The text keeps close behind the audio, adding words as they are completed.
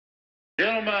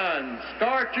Gentlemen,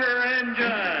 start your engine.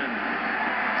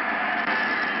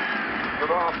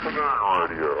 Good afternoon,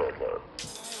 Radio.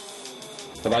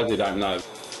 For those who don't know,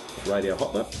 Radio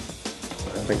Hotlap.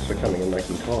 Thanks for coming and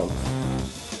making time.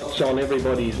 It's on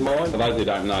everybody's mind. For those who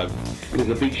don't know, there's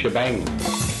a big shebang.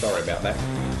 Sorry about that.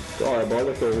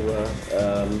 Diabolical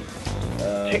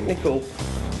technical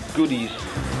goodies.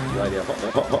 Radio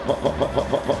Hotlap.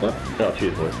 Hotlap. Oh,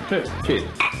 cheers, boys. Cheers. Cheers.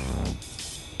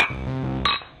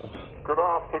 Good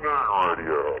afternoon,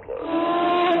 Radio.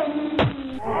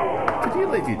 Did you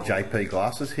leave your JP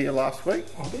glasses here last week?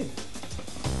 I did.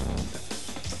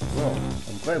 Well,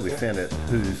 I'm glad we found out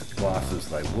whose glasses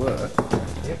they were.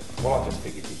 Yep. Well, I just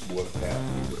figured it worked out. You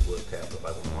would have worked out that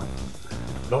they were mine.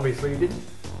 But obviously you didn't.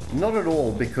 Not at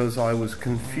all, because I was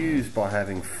confused by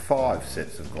having 5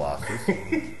 sets of glasses.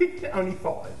 Only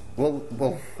 5.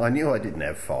 Well, I knew I didn't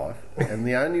have 5, and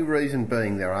the only reason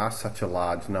being there are such a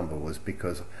large number was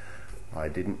because I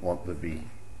didn't want to be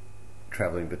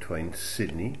travelling between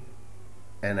Sydney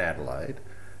and Adelaide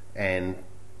and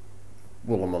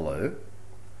Woolloomooloo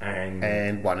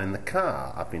and one in the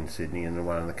car up in Sydney and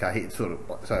one in the car here. So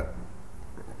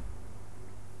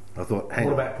I thought,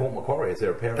 What about Port Macquarie? Is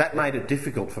there a pair that of made it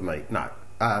difficult for me. No,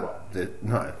 no, I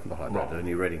don't do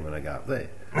any reading when I go up there.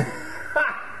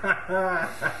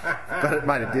 But it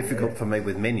made it difficult for me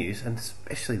with menus, and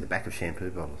especially the back of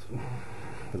shampoo bottles.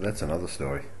 But that's another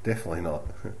story. Definitely not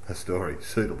a story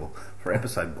suitable for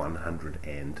episode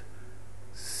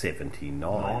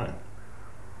 179.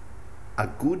 A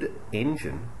good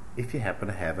engine if you happen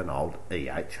to have an old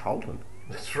E.H. Holden.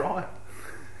 That's right.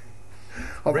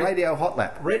 Radio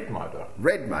Hotlap. Red motor.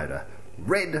 Red motor.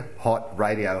 Red Hot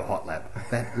Radio Hotlap.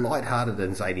 That light-hearted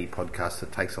and zany podcast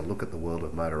that takes a look at the world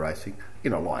of motor racing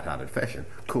in a light-hearted fashion.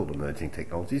 Cool emerging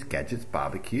technologies, gadgets,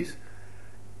 barbecues,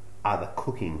 other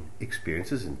cooking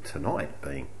experiences, and tonight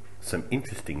being some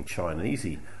interesting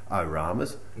Chinesey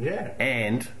oramas. Yeah.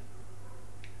 And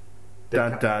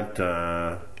dun dun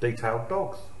dun, Detailed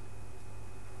dogs.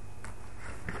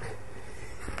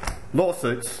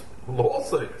 lawsuits.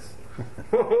 Lawsuits.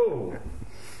 Oh,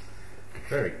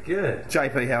 very good.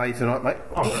 JP, how are you tonight, mate?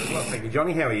 Oh, well, thank you,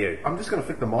 Johnny. How are you? I'm just going to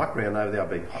flick the mic round over there. I've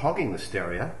been hogging the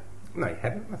stereo. No, you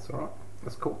haven't. That's all right.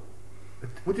 That's cool.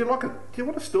 Would you like it? Do you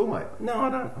want a stool, mate? No, I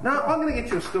don't. No, I'm going to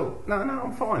get you a stool. No,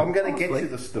 I'm fine. I'm going to get Honestly.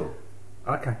 you the stool.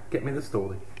 Okay, get me the stool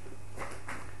then.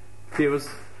 Viewers,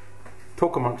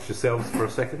 talk amongst yourselves for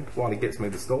a second while he gets me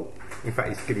the stool. In fact,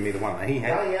 he's giving me the one that he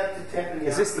had.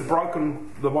 Is this the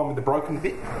one with the broken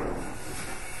bit?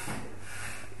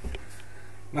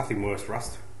 Nothing worse,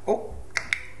 Rust. Oh,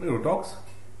 little dogs.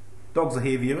 Dogs are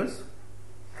here, viewers.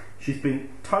 She's been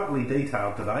totally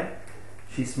detailed today.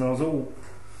 She smells all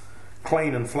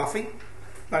clean and fluffy,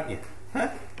 don't you? Huh?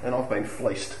 And I've been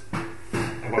fleeced.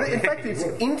 In fact, it's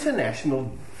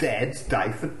International Dad's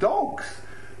Day for Dogs.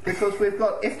 Because we've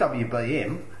got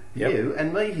FWBM, Yep. you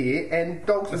and me here, and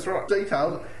dogs That's are right.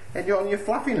 detailed, and you're on your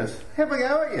fluffiness. Have a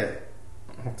go at you.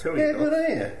 I'll tell you. Yeah, good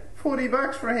dogs. on you.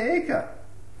 $40 for a haircut.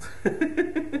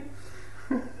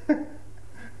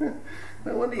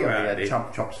 No wonder you Well, only had it-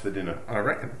 chump chops for dinner. I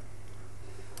reckon.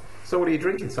 So what are you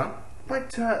drinking, son?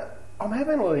 But I'm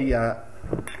having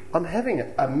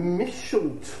a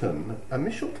Michelton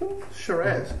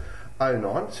Shiraz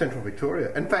 09, Central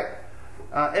Victoria. In fact,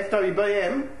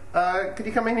 FWBM, could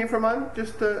you come in here for a moment?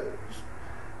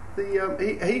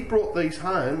 He brought these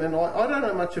home, and I don't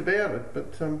know much about it,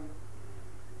 but from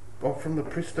the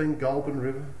pristine Goulburn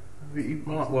River.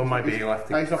 Well, maybe he'll have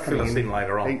to he's not fill coming us in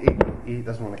later on. He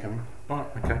doesn't want to come in. Right,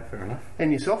 okay, fair enough.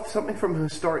 And yourself, something from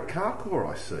Historic Car Corps,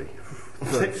 I see.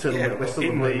 Settlement west of the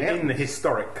in Blue the Mountains.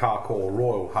 historic Carcore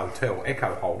Royal Hotel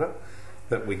Echo Holder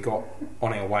that we got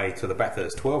on our way to the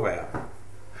Bathurst 12 hour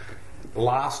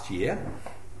last year.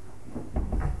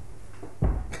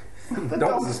 The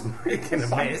dogs is making a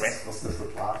mess.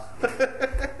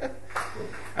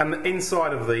 And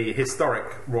inside of the historic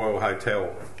Royal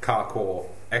Hotel Carcore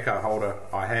Echo Holder,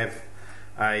 I have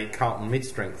a Carlton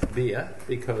mid-strength beer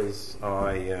because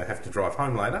I have to drive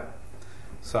home later.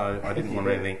 So I didn't want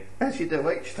anything. As you do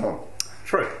each time.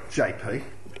 True. JP.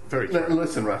 Very No, true.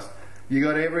 listen, Rust. You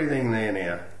got everything there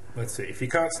now. Let's see. If you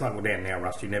can't snuggle down now,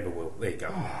 Rust, you never will. There you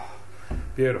go.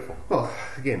 Beautiful. Well,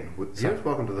 again, viewers,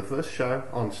 welcome to the first show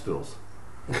on stools.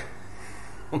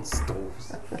 On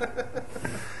stalls.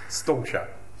 Stall show.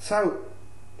 So,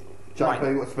 JP,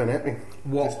 Mate, what's been happening?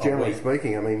 what Just generally are we-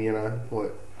 speaking, I mean,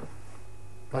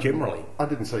 generally. I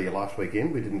didn't see you last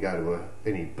weekend. We didn't go to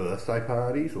any birthday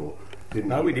parties or didn't.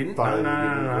 No, we didn't.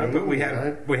 No, ring, but we you had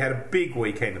know. we had a big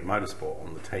weekend of motorsport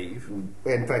on the Teve.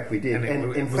 In fact, we did.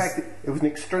 And In fact, it was an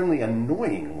extremely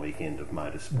annoying weekend of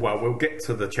motorsport. Well, we'll get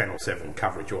to the Channel 7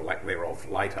 coverage or lack thereof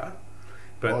later.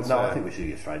 But Well, no, I think we should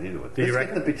get straight into it. do you Let's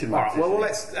reckon? get the bitch and All right, well,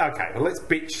 mops let's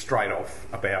bitch straight off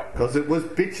about because it was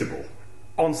bitchable.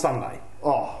 on Sunday.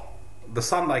 Oh, The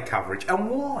Sunday coverage and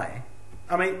why.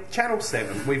 I mean, Channel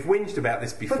 7, we've whinged about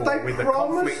this before but they with the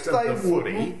conflict promised of they the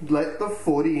footy. wouldn't let the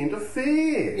footy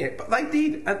interfere. Yeah, but they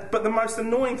did. But the most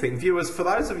annoying thing, viewers, for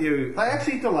those of you... They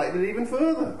actually delayed it even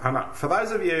further. I know, for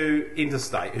those of you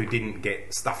interstate who didn't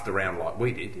get stuffed around like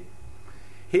we did,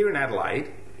 here in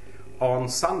Adelaide, on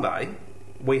Sunday,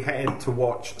 we had to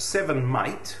watch 7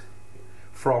 Mate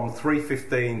from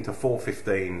 3:15 to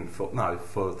 4:15,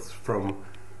 from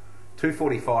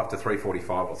 2:45 to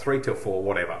 3:45 or 3 till 4,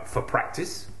 whatever, for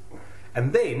practice.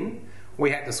 And then we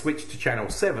had to switch to Channel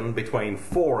 7 between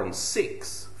 4 and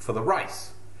 6 for the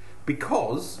race.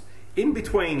 Because in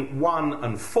between 1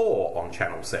 and 4 on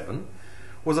Channel 7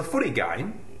 was a footy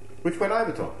game Which went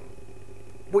overtime.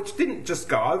 which didn't just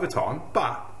go overtime,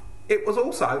 but it was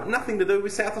also nothing to do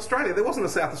with South Australia. There wasn't a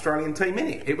South Australian team in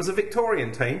it. It was a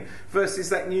Victorian team versus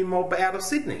that new mob out of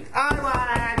Sydney. I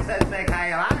want answers,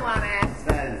 Mikhail. I want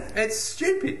answers. It's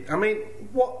stupid. I mean,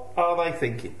 what are they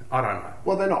thinking? I don't know.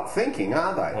 Well, they're not thinking,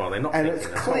 are they? Well, they're not and thinking, it's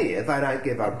that's clear they don't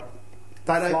give a.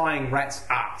 They don't. Flying rats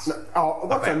arts. Oh,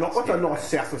 what's a, About what's a this, nice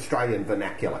South Australian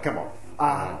vernacular? Come on.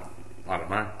 I don't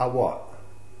know. A what?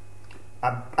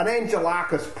 An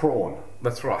Angelakis prawn.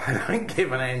 That's right. I don't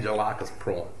give an Angelakis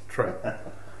prawn. True.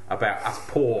 About us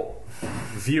poor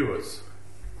viewers.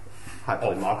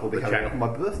 Hopefully, Of Michael will be the coming channel. up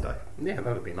for my birthday. Yeah,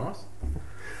 that'd be nice.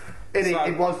 It, So-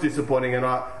 it was disappointing, and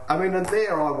I mean, and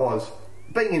there I was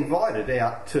being invited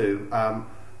out to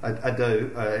a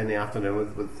do in the afternoon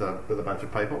with a bunch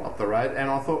of people up the road, and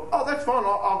I thought, oh, that's fine,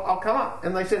 I'll come up.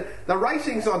 And they said the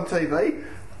racing's on TV,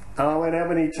 and I went, how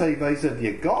many TVs have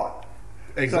you got?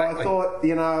 Exactly. So I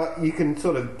thought, you can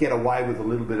sort of get away with a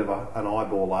little bit of an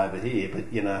eyeball over here,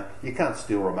 but you can't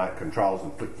steal remote controls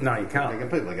and flick. No, you can't.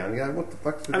 And people are going to go, what the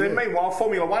fuck's the And then deal? meanwhile,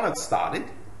 Formula 1 had started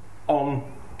on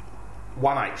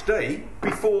 1HD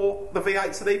before the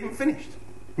V8s had even finished.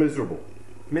 Miserable.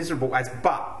 Miserable as,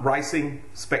 but racing,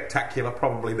 spectacular,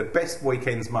 probably the best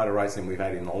weekends motor racing we've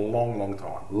had in a long, long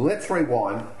time. Let's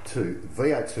rewind to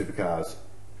V8 Supercars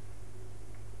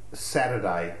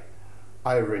Saturday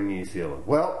over in New Zealand.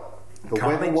 Well, the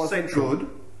Cardiff weather wasn't Central. good.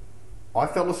 I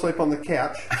fell asleep on the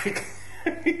couch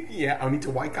Yeah, only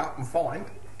to wake up and find.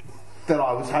 that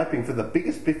I was hoping for the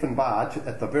biggest biff and barge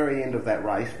at the very end of that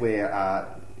race where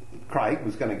Craig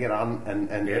was going to get on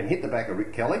and hit the back of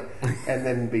Rick Kelly and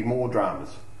then be more dramas.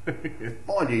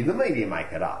 Mind you, the media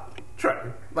make it up.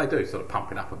 True, they do sort of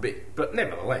pump it up a bit, but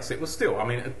nevertheless, it was still. I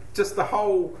mean, just the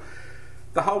whole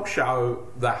show,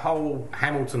 the whole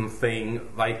Hamilton thing.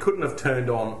 They couldn't have turned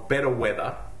on better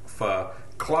weather for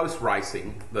close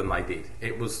racing than they did.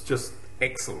 It was just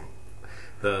excellent.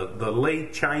 The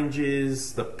lead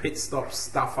changes, the pit stop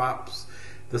stuff ups,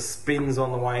 the spins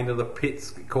on the way into the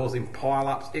pits causing pile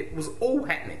ups. It was all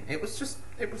happening. It was.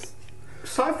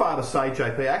 So far to say,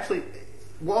 JP, actually,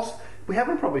 whilst we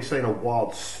haven't probably seen a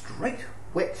wild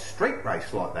wet street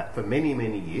race like that for many,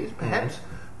 many years, perhaps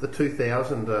the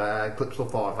 2000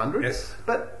 Clipsal 500. Yes.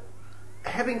 But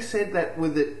having said that,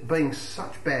 with it being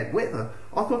such bad weather,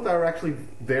 I thought they were actually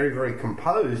very, very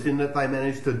composed in that they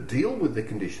managed to deal with the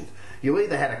conditions. You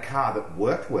either had a car that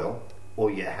worked well,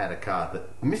 or you had a car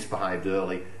that misbehaved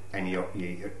early, and you're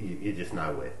just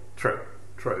nowhere. True.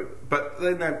 But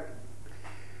then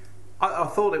I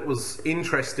thought it was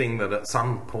interesting that at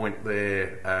some point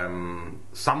there,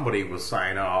 somebody was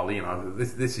saying, "Oh,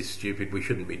 this is stupid. We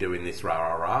shouldn't be doing this." Rah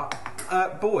rah rah.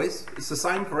 Boys, it's the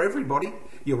same for everybody.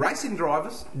 You're racing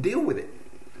drivers. Deal with it.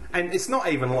 And it's not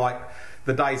even like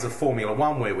the days of Formula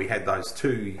 1 where we had those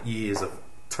 2 years of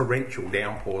torrential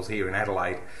downpours here in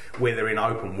Adelaide, where they're in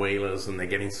open wheelers and they're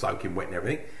getting soaking wet and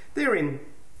everything. They're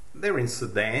in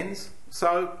sedans,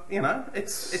 so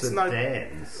it's no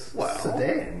sedans. Well,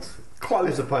 sedans.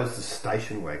 closed As opposed to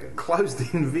station wagons.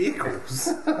 closed-in vehicles,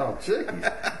 Oh,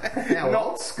 jeez. How Not-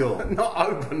 old school. not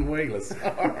open wheelers.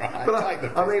 All right, But take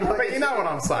the I mean, piss. But you know what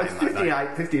I'm saying. It's though, don't you?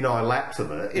 58, 59 laps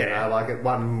of it. Yeah. Like at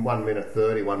 1 minute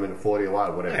 30, 1 minute 40, or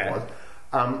whatever Yeah. it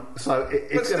was. So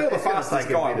it's still gonna, the it's gonna fastest take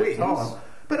a guy bit of wins. time.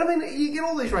 But I mean, you get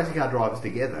all these racing car drivers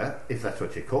together, if that's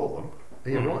what you call them. Are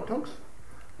you right, Dogs?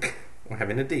 We're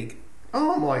having a dig.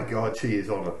 Oh my God, she is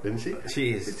on it, isn't she?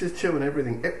 She is. It's just chewing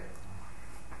everything.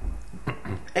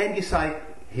 And you say,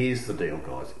 here's the deal,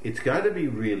 guys. It's going to be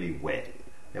really wet.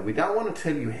 Now, we don't want to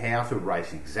tell you how to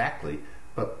race exactly,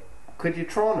 but could you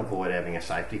try and avoid having a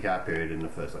safety car period in the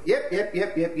first line? Yep,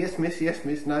 yes miss,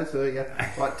 no sir,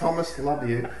 yeah. Right, Thomas, love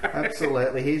you,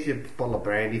 absolutely, here's your bottle of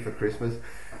brandy for Christmas.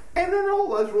 And then all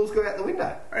those rules go out the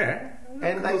window. Yeah.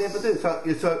 And they never do.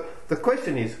 So the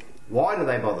question is, why do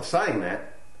they bother saying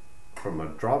that from a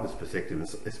driver's perspective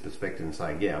and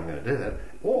saying, yeah, I'm going to do that?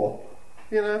 Or,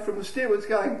 from the stewards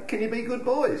going, can you be good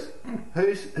boys?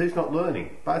 Who's not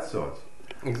learning? Both sides.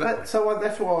 Exactly. So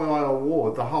that's why I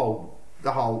award the whole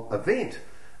event.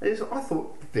 Is I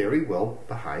thought very well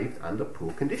behaved under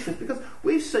poor conditions, because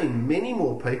we've seen many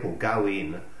more people go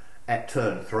in at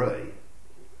turn 3.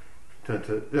 Turn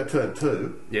 2. Yeah,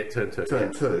 turn 2.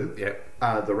 Turn 2.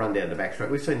 Yep. The run down the back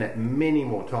straight. We've seen that many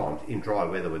more times in dry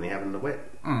weather when they haven't in the wet.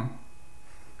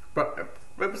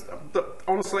 But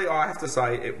honestly, I have to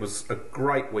say it was a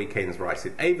great weekend's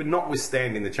racing. Even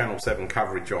notwithstanding the Channel 7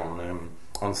 coverage on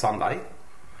Sunday,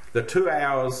 the 2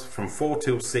 hours from 4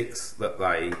 till 6 that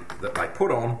they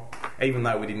put on, even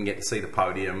though we didn't get to see the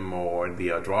podium or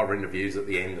the driver interviews at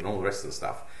the end and all the rest of the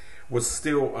stuff, was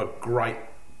still a great.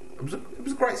 It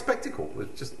was a great spectacle. It was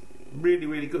just really,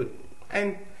 really good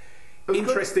and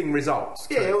interesting results.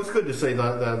 Yeah, it was good to see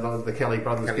the Kelly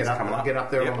brothers get up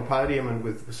there on the podium and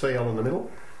with CL in the middle,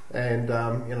 and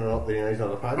not that he's on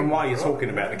the podium. And while you're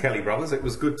talking about the Kelly brothers, it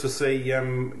was good to see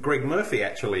Greg Murphy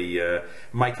actually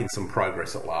making some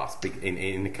progress at last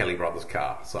in the Kelly brothers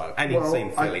car. So he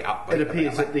seemed fairly upbeat. It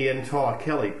appears that the entire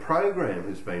Kelly program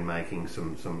has been making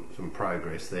some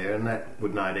progress there, and that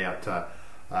would no doubt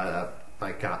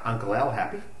make Uncle Al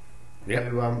happy. Yep.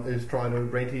 Who is trying to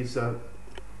rent his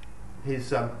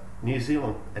New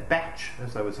Zealand batch,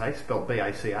 as they would say, spelled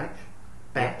B-A-C-H,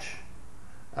 batch.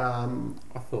 I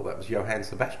thought that was Johann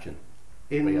Sebastian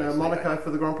in Monaco for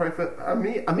the Grand Prix for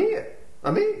Amir,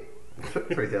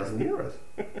 €3,000.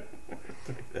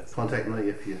 Contact me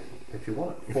if you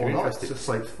want it. 4 nights,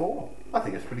 sleeps 4. I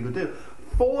think it's a pretty good deal.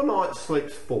 4 nights,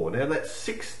 sleeps 4. Now that's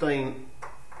 16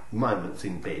 moments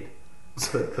in bed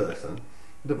per person,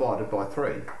 divided by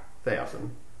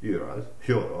 €3,000.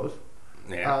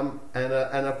 Yeah. And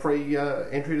a free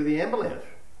entry to the Amber Lounge.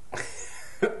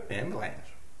 Amber Lounge.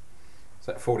 Is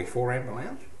that 44 Amber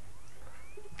Lounge?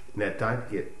 Now don't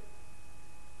get.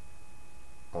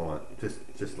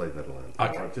 Just leave that alone.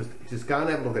 Okay. Right, just go and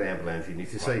have a look at Amber Lounge, and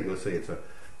if you see, you'll see it's a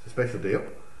special deal.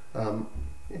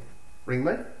 Ring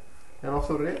me, and I'll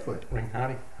sort it out for you. Ring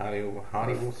Hardy. Hardy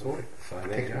will sort it. So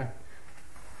there you go.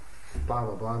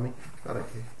 Blah me. I don't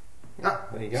care.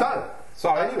 There you go.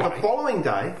 So anyway, the following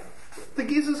day, the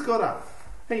Gizzers got up.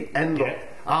 And look,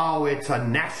 it's a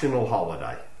national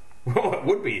holiday. Well, it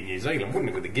would be in New Zealand, wouldn't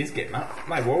it, with the Giz getting up?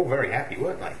 They were all very happy,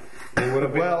 weren't they? There would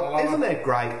have been isn't that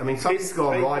great? I mean, something's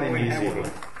gone right in New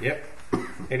Zealand. Yep,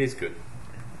 it is good.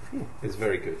 It's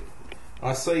very good.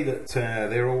 I see that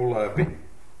they're all a bit,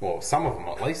 well, some of them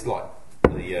at least, like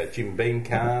the Jim Beam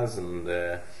cars and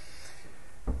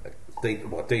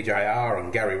DJR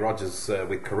and Gary Rogers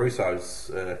with Caruso's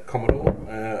Commodore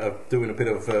are doing a bit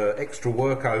of extra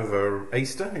work over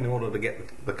Easter in order to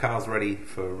get the cars ready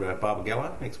for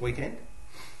Barbagallo next weekend.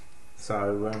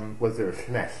 So was there a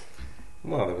smash?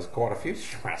 Well, there was quite a few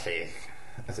smashes,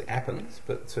 as it happens,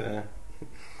 but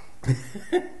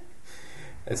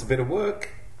it's a bit of work,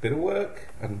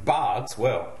 and Bargs,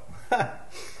 well,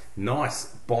 nice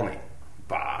bonnet,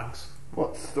 Bargs.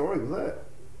 What story was that?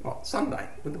 Oh, Sunday,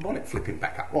 with the bonnet flipping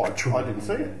back up. Oh, I didn't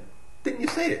see it. Didn't you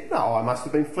see it? No, I must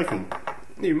have been flicking.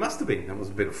 You must have been. There was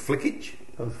a bit of flickage.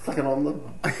 I was flicking on the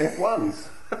F1s.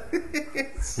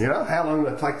 You know how long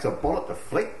it takes a bonnet to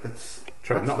flick? It's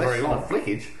true. Not very long.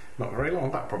 Flickage. Not very long.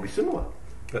 But probably similar.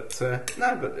 But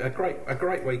but a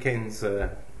great weekend's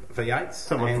V8s.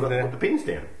 Someone forgot to put the pins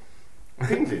down.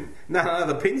 Pins in. No,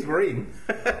 the pins were in.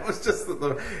 It was just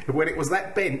that when it was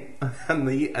that bent and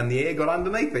the air got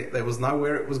underneath it, there was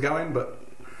nowhere it was going but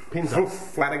pins up.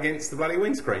 Flat against the bloody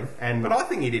windscreen. But I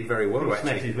think he did very well to actually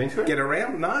smash his windscreen? Get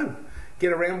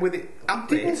around with it up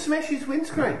there. Didn't smash his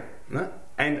windscreen. No.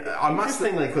 And I must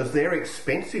interestingly, because they're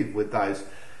expensive with those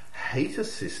heater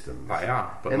systems. They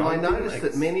are. But and I noticed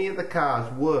that many of the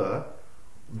cars were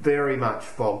very much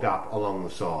fogged up along the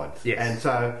sides. Yes. And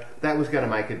so that was going to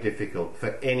make it difficult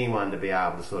for anyone to be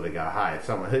able to sort of go, hey,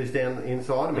 someone who's down the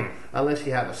inside of me, unless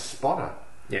you had a spotter.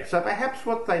 Yeah. So perhaps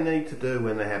what they need to do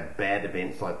when they have bad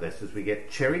events like this is we get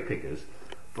cherry pickers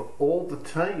for all the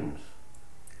teams.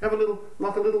 Have a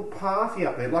little party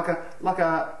up there, like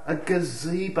a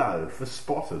gazebo for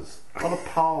spotters on a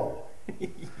pole.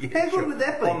 How good would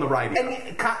that be? On the radio.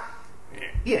 And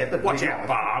but watch out,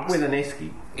 Barbs. With an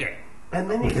esky. Yeah. And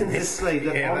then you can just see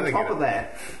that on top of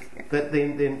that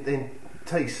then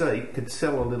TC could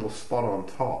sell a little spot on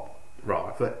top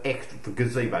Right. for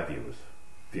gazebo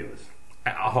viewers.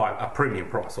 At a premium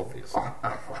price, obviously.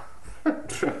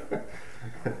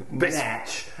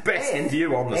 Best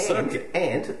view on the circuit.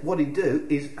 And what he'd do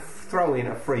is throw in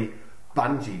a free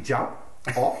bungee jump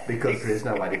off because there's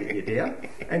no way to get you down,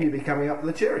 and you'd be coming up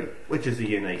the cherry, which is a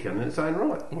unique in its own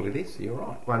right. Well, it is, you're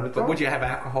right. One at a But time. would you have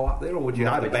alcohol up there, or would you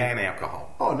have the but you- ban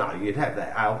alcohol? Oh no, you'd have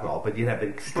that alcohol, but you'd have the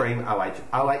extreme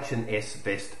OH&S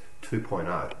Vest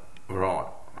 2.0, Right.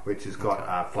 which has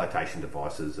got flotation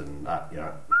devices and Yep.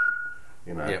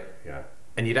 you know.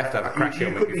 And you'd have to have a crash You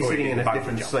helmet could be before sitting you in did a the bungee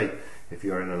different jump. seat if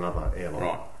you're in another airline.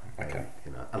 Right. Okay.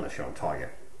 Unless you're on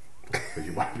Tiger, because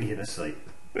you won't be in a seat.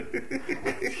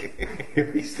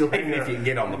 You'll be still Even if you can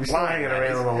get on the you'll be plane. hanging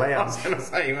around on the I lounge. was going to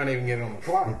say, you won't even get on the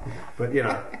plane. But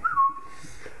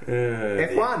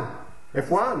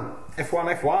F1.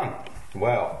 F1.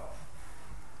 Well,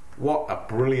 what a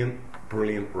brilliant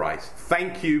race.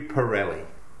 Thank you, Pirelli.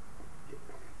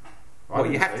 Well,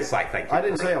 you have to say thank you. I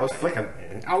didn't say I was flicking.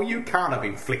 Oh, you can't have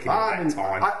been flicking at that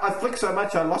time. I flicked so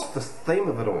much I lost the theme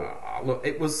of it all. Look,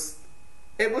 it was.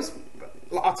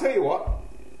 I'll tell you what.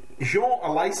 Jean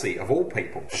Alesi, of all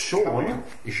people. Sean?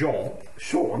 Jean.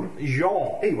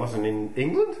 He wasn't in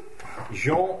England?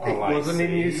 Jean He Alesi. wasn't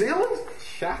in New Zealand?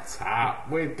 Shut up.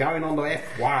 We're going on to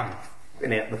F1.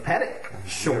 Been out the paddock.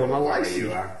 Sean There you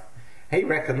Alesi. are. He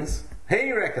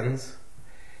reckons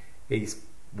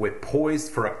we're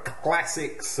poised for a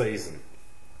classic season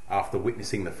after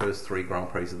witnessing the first 3 Grand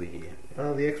Prix of the year.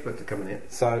 Oh, the experts are coming in.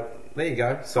 So there you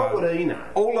go. So What would he know?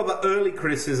 all of the early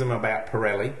criticism about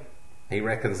Pirelli, he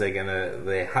reckons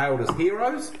they're hailed as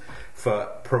heroes for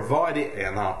providing,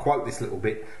 and I'll quote this little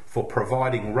bit, for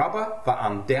providing rubber that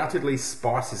undoubtedly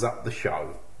spices up the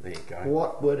show. There you go.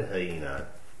 What would he know?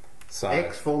 So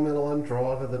Ex-Formula 1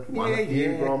 driver that won a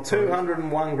few Grand Prix.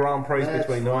 201 Grand Prix That's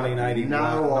between right.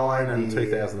 1989 and idea.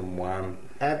 2001.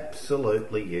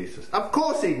 Absolutely useless. Of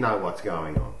course he'd know what's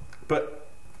going on. But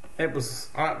it was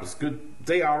good.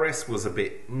 DRS was a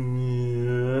bit. I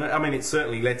mean, it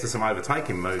certainly led to some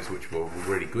overtaking moves, which were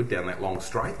really good down that long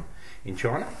straight in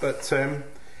China. But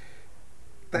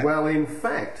Well, in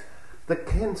fact, the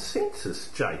consensus,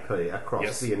 JP, across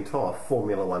Yes. the entire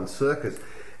Formula 1 circus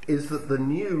is that the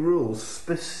new rules,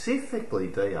 specifically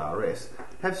DRS,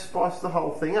 have spiced the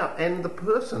whole thing up. And the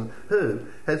person who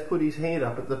has put his hand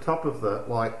up at the top of the,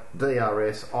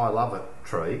 DRS, I love it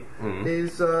tree,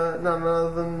 is none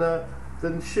other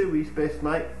than Shuey's best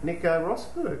mate, Nico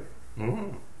Rosberg.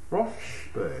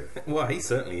 Rosberg. well, he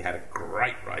certainly had a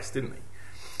great race, didn't he?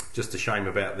 Just a shame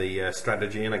about the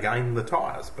strategy and again the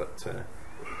tyres. But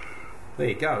there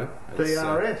you go. It's,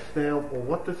 DRS. Now,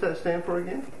 what does that stand for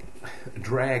again?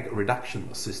 drag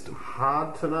reduction system.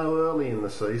 Hard to know early in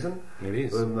the season. It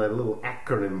is. With their little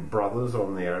acronym brothers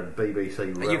on their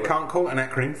BBC. You can't call it an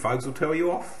acronym. Folks will tell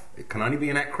you off. It can only be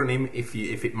an acronym if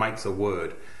it makes a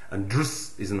word. And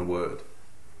DRS isn't a word.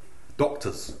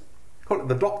 Doctors. Call it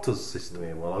the doctors system.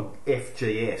 Yeah, well,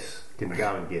 FGS can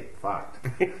go and get fucked.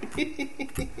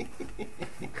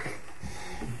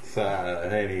 So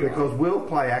anyway. Because we'll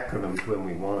play acronyms when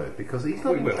we want to, because he's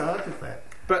not We in will. charge of that.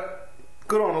 But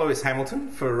good on Lewis Hamilton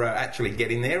for actually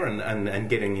getting there and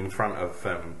getting in front of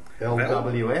Vettel.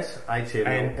 LWS, HML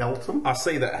And Elton. I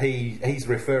see that he's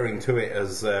referring to it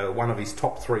as one of his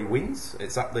top 3 wins.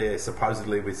 It's up there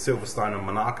supposedly with Silverstone and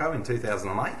Monaco in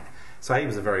 2008. So he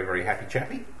was a very, very happy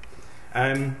chappy.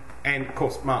 And of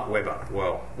course, Mark Webber.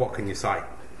 Well, what can you say?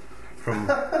 From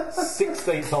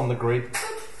 16th on the grid,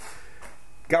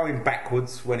 going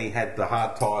backwards when he had the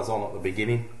hard tyres on at the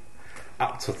beginning,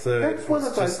 up to 3rd. That's one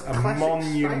of those just a classic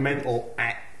monumental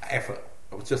effort.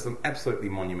 It was just an absolutely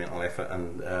monumental effort,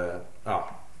 and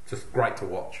just great to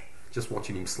watch. Just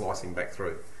watching him slicing back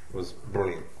through was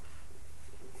brilliant.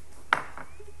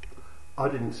 I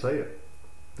didn't see it.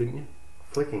 Didn't you?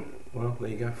 Flicking. Well, there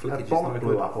you go. A Flickage is bonnet no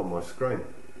blew good. up on my screen.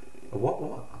 A what?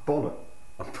 A bonnet.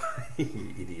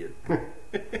 You idiot.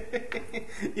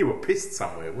 You were pissed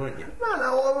somewhere, weren't you? No,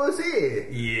 I was here.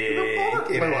 Yeah, The bonnet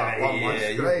get blew out up of on my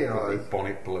here. screen. The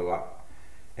bonnet blew up.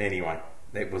 Anyway,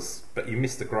 but you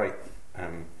missed a great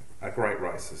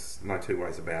race. There's no two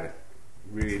ways about it.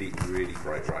 Really, really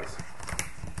great race.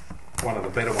 One of the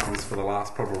better ones for the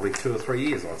last probably 2 or 3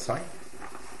 years, I'd say.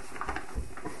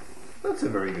 That's a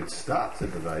very good start to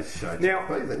today's show. Now,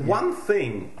 JP, that you- one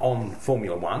thing on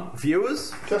Formula One,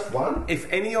 viewers, Just one?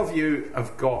 if any of you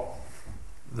have got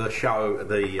the show,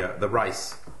 the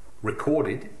race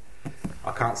recorded,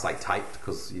 I can't say taped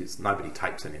because nobody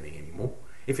tapes anything anymore.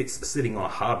 If it's sitting on a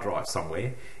hard drive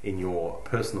somewhere in your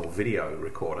personal video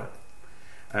recorder,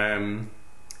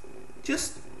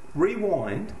 just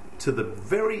rewind to the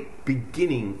very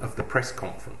beginning of the press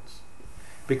conference.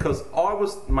 Because I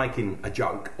was making a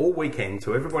joke all weekend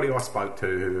to everybody I spoke to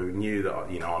who knew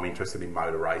that, you know, I'm interested in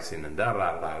motor racing and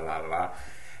da-da-da-da-da-da,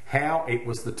 how it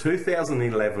was the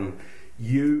 2011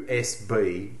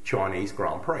 USB Chinese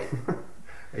Grand Prix.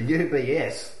 A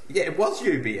UBS. Yeah, it was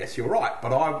UBS, you're right,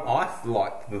 but I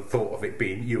liked the thought of it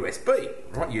being USB,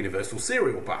 right, Universal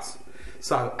Serial Bus.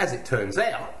 So, as it turns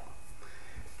out,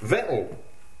 Vettel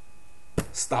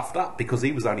stuffed up because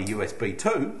he was only USB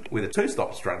 2 with a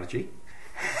two-stop strategy.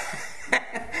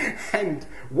 And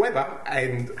Webber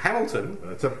and Hamilton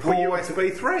were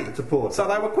USB 3. It's a port. So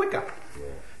they were quicker.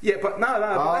 Yeah, but no,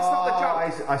 but that's not the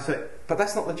joke. I see. But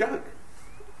that's not the joke.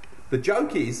 The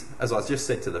joke is, as I just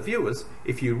said to the viewers,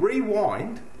 if you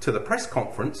rewind to the press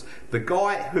conference, the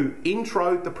guy who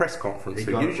introed the press conference,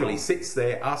 who usually sits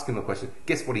there asking the question,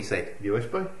 guess what he said?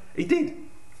 USB? He did.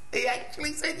 He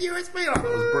actually said USB. I thought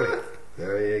it was brilliant.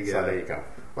 There you go. So there you go.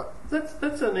 Well,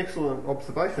 that's an excellent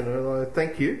observation, and I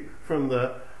thank you from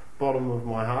the bottom of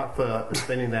my heart for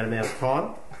spending that amount of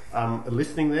time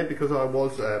listening there, because I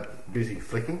was busy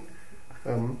flicking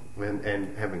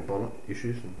and having bonnet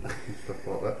issues and stuff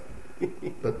like that.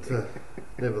 But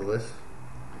nevertheless,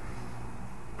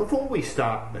 before we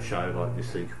start a show like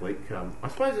this each week, I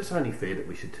suppose it's only fair that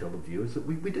we should tell the viewers that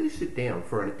we do sit down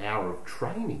for an hour of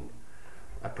training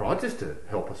prior, just to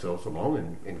help ourselves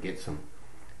along and get some,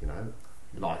 you know,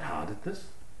 lightheartedness.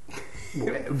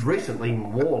 Recently,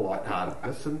 more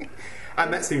lightheartedness,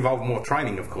 And that's involved more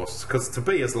training, of course, because to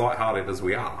be as light-hearted as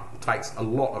we are takes a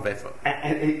lot of effort.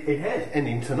 and it has. And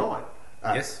in tonight,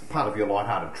 yes, part of your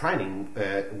light-hearted training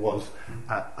was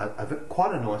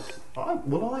quite a nice. I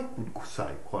would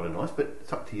say quite a nice, but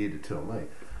it's up to you to tell me.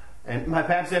 And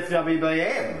perhaps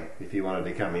FWBM, if you wanted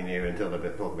to come in here and talk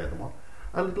about the one.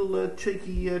 A little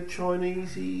cheeky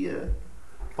Chinesey.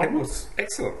 It was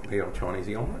excellent, the old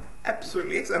Chinesey omelette.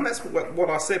 Absolutely excellent. And that's what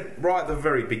I said right at the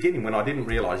very beginning when I didn't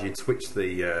realise you'd switched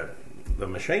the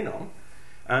machine on.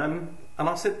 And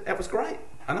I said, that was great.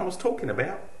 And I was talking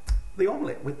about the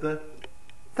omelette with the...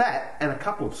 That and a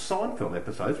couple of Seinfeld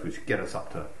episodes, which get us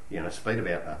up to, you know, speed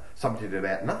about subject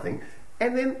about nothing.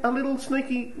 And then a little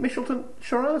sneaky Michelton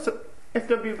Shiraz at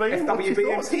FWBM.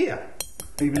 FWBM's here.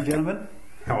 Evening, gentlemen.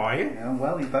 How are you?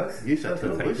 Well, you both? You said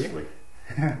so Thank you. loosely.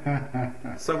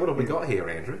 So what have we got here,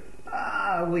 Andrew?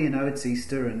 Well, you know, it's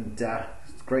Easter and it's a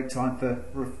great time for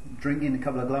drinking a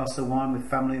couple of glasses of wine with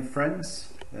family and friends.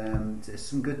 There's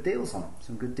some good deals on,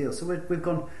 some good deals. So we've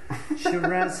gone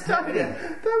Shiraz. No, we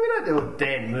don't do a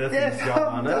Dan Murphy's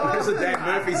job on it. There's a Dan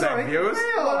Murphy's ad, viewers.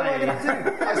 What am I going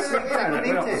to do?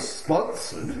 We're not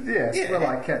sponsored. Yes, Yeah. well,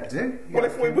 I can do. Well,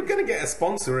 if we were going to get a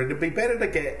sponsor, it'd be better to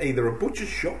get either a butcher's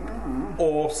shop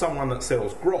or someone that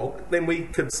sells grog. Then we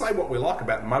could say what we like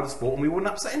about motorsport and we wouldn't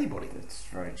upset anybody. That's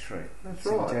very true. That's See,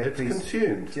 right. It's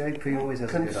consumed. JP always has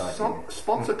a good idea.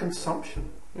 Sponsor consumption.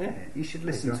 Yeah, you should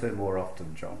listen to it more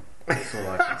often, John. That's all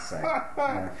I can say.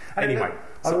 Yeah. Anyway,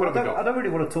 so what have we got? I don't really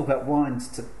want to talk about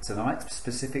wines tonight,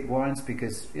 specific wines,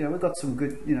 because you know we've got some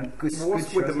good, you know, good.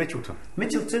 What's good with the shows.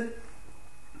 Mitchelton?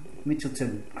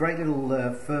 Mitchelton, great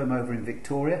little firm over in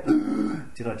Victoria.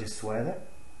 Did I just swear that?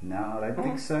 No, I don't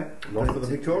think so. Not for the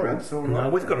Victorians. That's all No,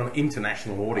 right. we've got an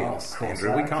international audience, Of course.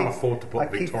 Andrew. We can't afford to put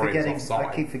Victorians offside.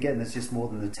 I keep forgetting there's just more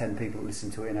than the 10 people that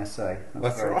listen to it in SA.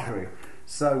 That's very right. true.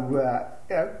 So,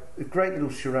 you know, a great little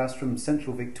Shiraz from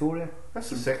central Victoria.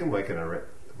 That's the second week in a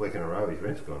row his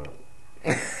rent's gone up.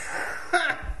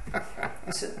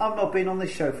 Listen, I've not been on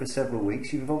this show for several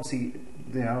weeks. You've obviously,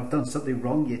 you know, I've done something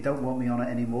wrong. You don't want me on it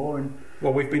anymore. And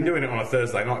Well, we've been doing it on a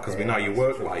Thursday night because we know you that's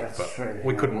work true, late, that's but true.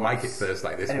 we Yeah, couldn't well, make it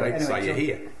Thursday this anyway, week, so you're John-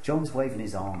 here. John's waving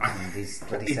his arm and he's He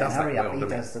saying, does hurry that up, well, he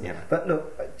doesn't does he? them. Yeah. But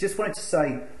look, I just wanted to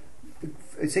say,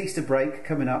 it's Easter break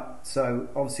coming up, so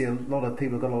obviously a lot of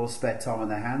people have got a lot of spare time on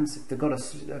their hands. If they've got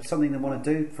something they want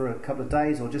to do for a couple of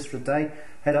days or just for a day,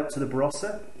 head up to the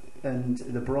Barossa, and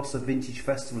the Barossa Vintage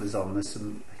Festival is on. There's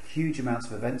some huge amounts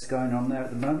of events going on there at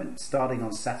the moment, starting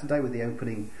on Saturday with the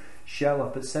opening show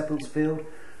up at Seppelsfield.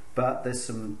 But there's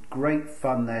some great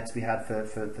fun there to be had for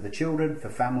the children, for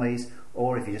families,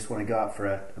 or if you just want to go out for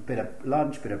a bit of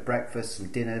lunch, bit of breakfast, some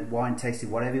dinner, wine tasting,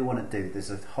 whatever you want to do.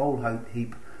 There's a whole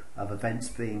heap of events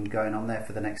being going on there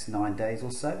for the next 9 days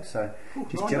or so. So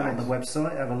just 9 jump on days. the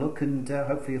website, have a look, and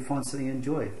hopefully you'll find something you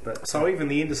enjoy. But So even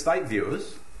the interstate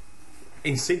viewers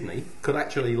in Sydney could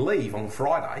actually leave on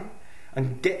Friday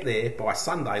and get there by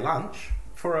Sunday lunch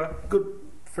for a good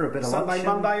for a bit of Sunday, lunch.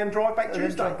 Monday, and drive back And then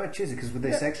Tuesday. drive back Tuesday, because with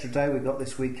this extra day we've got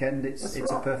this weekend, it's That's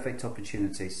a right. perfect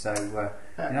opportunity. So,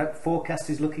 forecast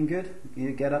is looking good.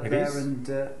 You get up It there is. and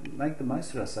make the most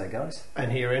of it, I say, guys.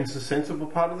 And here ends the sensible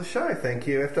part of the show. Thank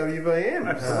you, FWBM.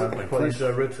 Absolutely. Please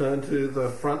return to the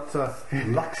front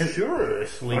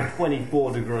luxuriously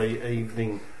 24-degree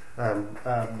evening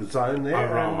zone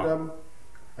there. Aroma. And,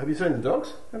 have you seen the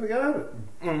dogs? Have a go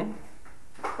at it.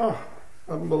 Oh,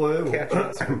 unbelievable.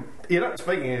 Couch.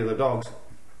 Speaking of the dogs,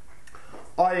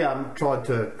 I tried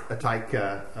to take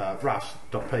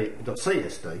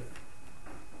Russ.csd,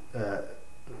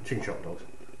 chicken shop dogs,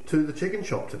 to the chicken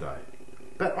shop today.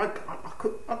 But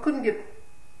I couldn't get...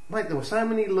 Mate, there were so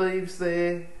many leaves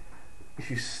there.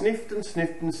 She sniffed and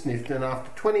sniffed and sniffed, and after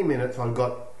 20 minutes I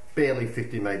got barely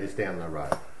 50 metres down the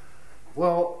road.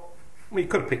 Well, You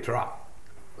could have picked her up.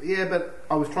 yeah, but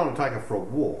I was trying to take her for a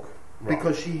walk. Right.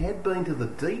 Because she had been to the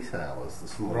detailers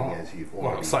this morning, as you've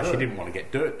already Well, so she heard. didn't want to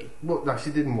get dirty. Well, no, she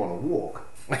didn't want to walk,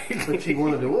 but she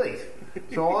wanted to eat.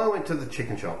 So I went to the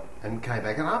chicken shop and came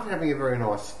back, and after having a very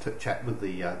nice chat with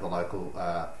the local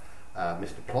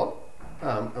Mr. Plod,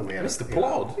 and we had Mr.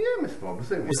 Plod? Yeah, Mr. Plod was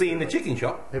there. Was he in the chicken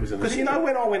shop? He was in the Because you chicken know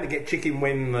when I went to get chicken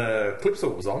when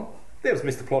Clipsalt was on, there was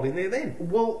Mr. Plod in there then.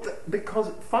 Well,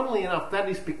 because funnily enough, that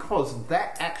is because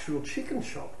that actual chicken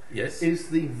shop Yes. is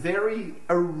the very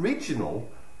original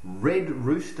Red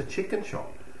Rooster chicken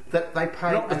shop that they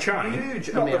paid Not the a chain.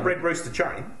 huge Not amount. the Red Rooster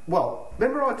chain. Well,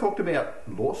 remember I talked about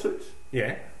lawsuits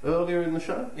Yeah. earlier in the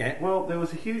show? Yeah. Well, there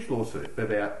was a huge lawsuit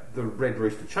about the Red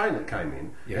Rooster chain that came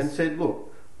in Yes. and said,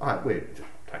 look, we're just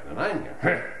taking the name.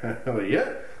 How are you?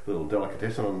 Little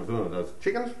delicatessen on the door that does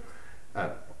chickens.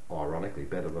 Ironically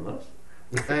better than us.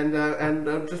 and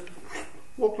just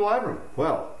walked all over them.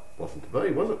 Well, wasn't to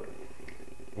be, was it?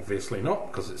 Obviously not,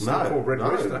 because it's still called Red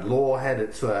Rooster. Law had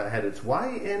its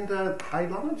way, and a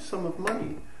large sum of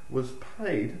money was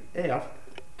paid out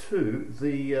to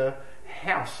the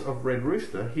House of Red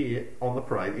Rooster here on the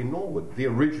parade in Norwood, the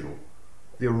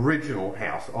original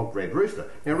House of Red Rooster.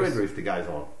 Now, Red Rooster goes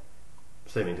on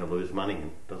seeming to lose money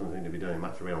and doesn't seem to be doing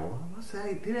much around. Well, I must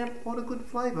say, it did have quite a good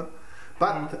flavour,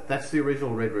 but that's the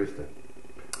original Red Rooster.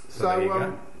 So there you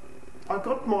go. I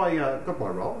got my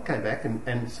roll, came back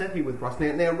and sat here with Russ.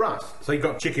 Now Russ, So you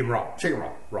got chicken roll. chicken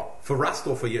roll, Right. For Rust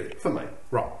or for you? for me,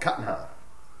 Right. cut in half.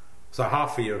 So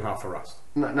half for you and half for Rust.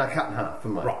 No, cut in half for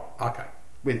me. Right. Okay.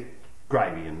 With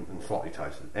gravy and slightly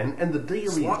toasted. And the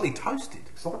deal Slightly is... toasted.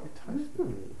 Slightly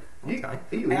toasted. Okay.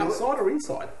 You Outside or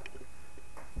inside?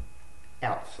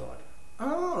 outside.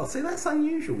 Oh, see, that's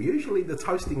unusual. Usually the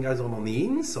toasting goes on the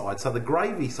inside, so the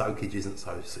gravy soakage isn't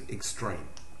so extreme.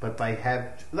 But they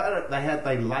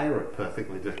layer it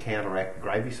perfectly to counteract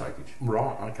gravy soakage.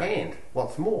 Right, okay. And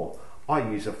what's more, I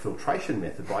use a filtration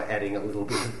method by adding a little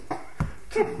bit of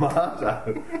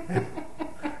tomato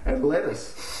and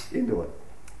lettuce into it.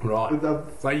 Right. With a-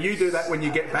 So you do that when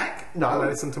you get back? No.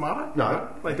 Lettuce and tomato? No,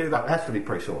 They do that. It has to be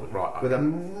pre-sorted. Right, With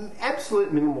an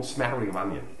absolute minimal smattering of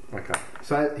onion. Okay.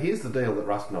 So here's the deal that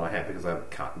Russ and I have, because they have a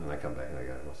cut and then they come back and they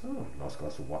go, oh, nice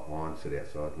glass of white wine, sit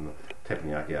outside, and the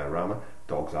teppanyaki aroma,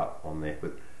 dogs up on there.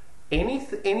 But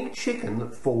any chicken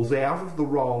that falls out of the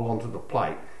roll onto the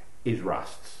plate is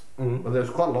Rust's. Well, there's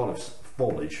quite a lot of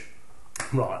foliage,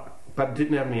 Right. but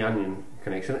didn't have any onion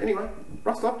connection. Anyway,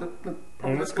 Russ loved it.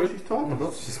 Probably that's what good. she's told me.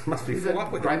 She must be She's full had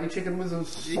up with gravy chicken with a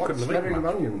slight couldn't have smattering eaten of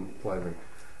much. onion flavouring.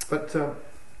 But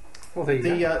Well, there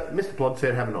you go. Mr. Plod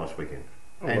said, have a nice weekend.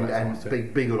 Oh, and that's and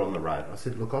nice, be good on the road. I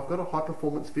said, look, I've got a high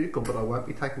performance vehicle, but I won't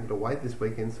be taking it away this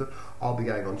weekend, so I'll be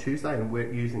going on Tuesday, and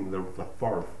we're using the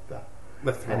Forester.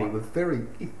 That's And he right. was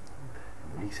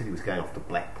he said he was going off to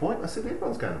Black Point. I said,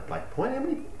 everyone's going to Black Point. How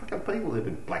many fucking people live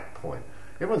in Black Point?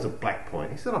 Everyone's at Black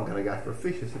Point. He said, I'm going to go for a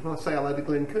fish. I said, well, say hello to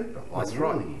Glenn Cooper. That's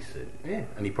really, right. he said. Yeah,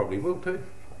 and he probably will too.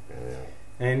 Yeah.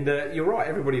 And you're right,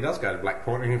 everybody does go to Black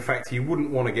Point, and in fact, you wouldn't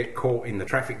want to get caught in the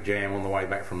traffic jam on the way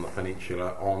back from the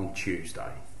peninsula on Tuesday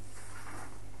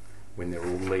when they're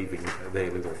all leaving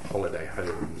their little holiday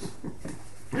homes.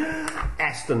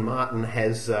 Aston Martin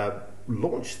has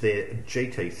launched their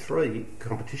GT3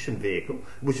 competition vehicle,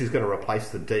 which is going to replace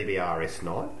the DBR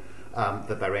S9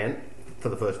 that they ran for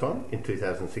the first time in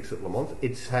 2006 at Le Mans.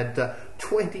 It's had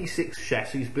 26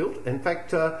 chassis built. In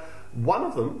fact, one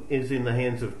of them is in the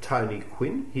hands of Tony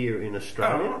Quinn here in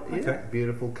Australia. Oh, okay. Yeah,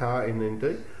 beautiful car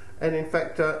indeed. And in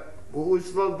fact, it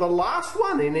was the last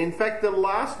one, and in fact the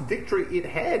last victory it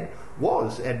had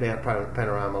was at Mount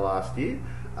Panorama last year.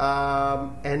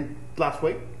 And last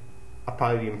week, a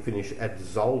podium finish at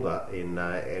Zolder in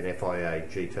FIA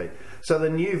GT. So the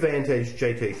new Vantage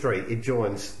GT3, it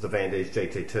joins the Vantage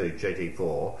GT2,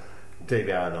 GT4,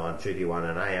 DB09, GT1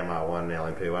 and AMR1 and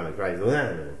LMP1 are great.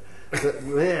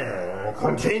 The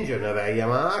contingent of our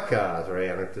Yamaha cars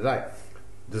around today.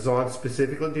 Designed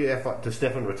specifically to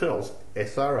Stefan Rattel's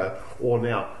SRO, or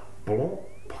now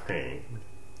Blancpain.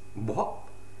 What?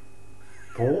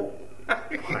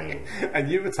 Blancpain. And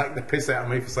you would take the piss out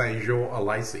of me for saying Jean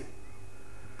Alesi.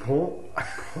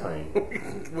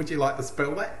 Blancpain. Would you like to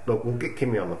spell that? Look, we'll get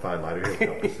Kimmy on the phone later.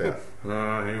 He'll help us out.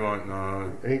 No, he won't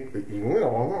know. He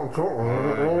will. I'm talking.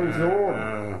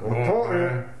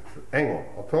 Hang on.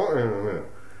 I'll talk to him in a minute.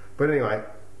 But anyway,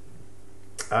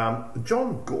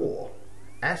 John Gore,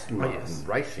 Aston Martin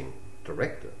racing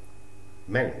director,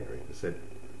 managing director, said,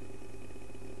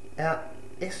 our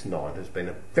S9 has been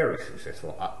a very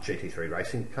successful GT3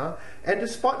 racing car, and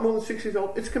despite more than 6 years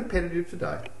old, it's competitive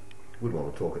today. Would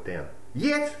want to talk it down.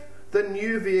 Yet, the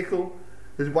new vehicle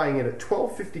is weighing in at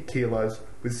 1250 kilos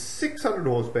with 600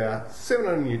 horsepower,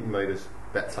 700 newton metres,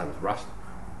 about the same as Rust.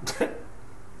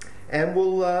 And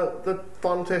the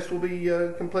final test will be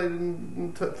completed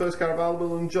in first car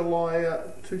available in July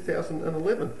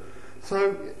 2011.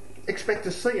 So expect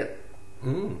to see it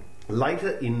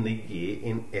later in the year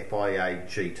in FIA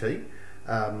GT,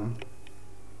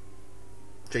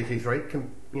 GT3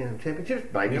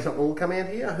 championships. Maybe something will come out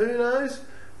here. Who knows?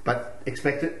 But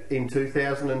expect it in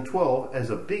 2012 as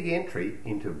a big entry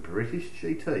into British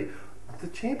GT. The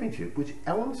championship, which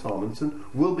Alan Simonson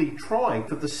will be trying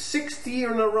for the 6th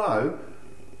year in a row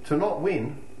to not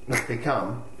win,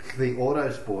 become the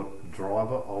Autosport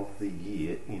Driver of the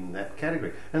Year in that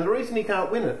category. And the reason he can't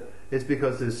win it is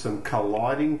because there's some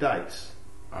colliding dates,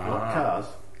 not cars.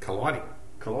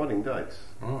 Colliding dates.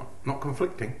 Oh, not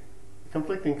conflicting.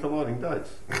 Conflicting colliding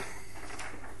dates.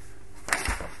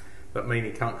 That mean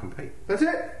he can't compete. That's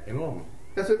it. In all of them.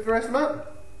 That's it for Aston Martin.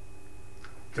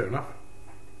 Fair enough.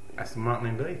 Aston Martin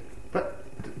indeed. But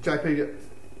JP,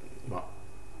 What?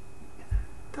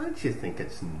 don't you think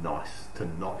it's nice to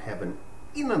not have an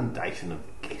inundation of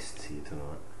guests here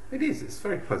tonight? It is. It's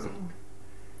very pleasant.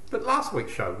 But last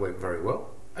week's show went very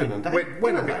well. And Inundated.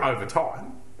 went a bit over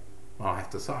time, I have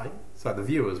to say. So the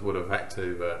viewers would have had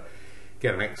to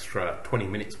get an extra 20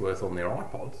 minutes worth on their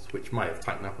iPods, which may have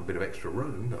taken up a bit of extra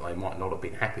room that they might not have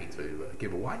been happy to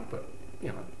give away. But, you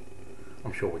know,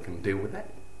 I'm sure we can deal with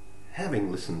that.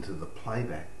 Having listened to the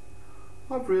playback,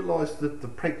 I've realised that the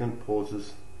pregnant pause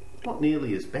is not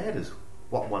nearly as bad as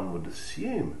what one would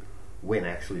assume when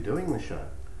actually doing the show.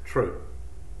 True.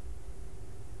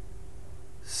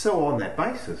 So on that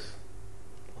basis,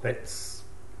 Let's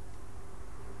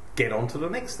get on to the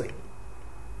next thing.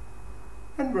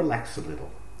 and relax a little.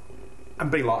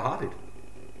 And be light-hearted.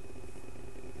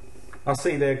 I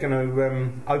see they're going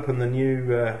to open the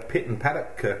new pit and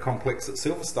paddock complex at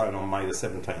Silverstone on May the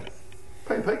 17th.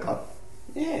 P&P Club.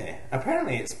 Yeah,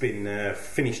 apparently it's been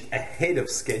finished ahead of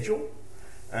schedule.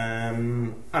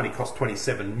 Only cost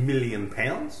 £27 million.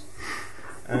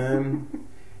 And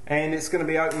it's going to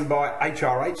be opened by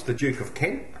HRH, the Duke of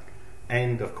Kent,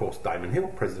 and of course Damon Hill,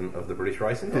 President of the British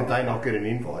Racing. Did they not get an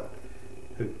invite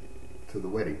Who? to the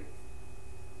wedding?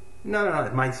 No,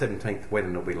 May 17th, the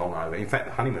wedding will be long over. In fact,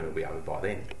 the honeymoon will be over by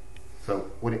then. So,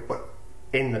 what,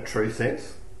 in the true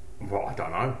sense? Well, I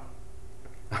don't know.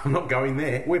 I'm not going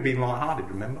there. We're being light-hearted,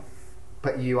 remember?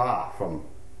 But you are from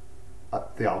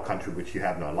the old country which you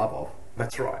have no love of.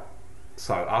 That's right.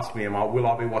 So ask me, will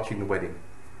I be watching the wedding?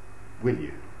 Will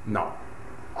you? No.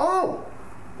 Oh!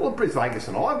 Well, Bris Vegas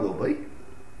and I will be.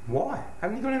 Why?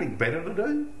 Haven't you got anything better to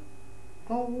do?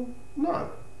 Oh, no.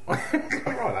 Right,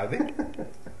 I think.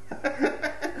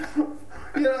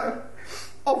 You know,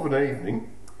 of an evening,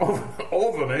 Of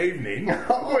an evening,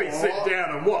 we sit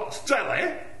down and watch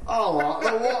telly. I like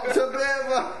to watch a bit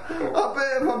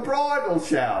of a bridal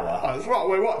shower. That's right,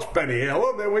 we watch Benny Hill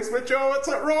and then we switch over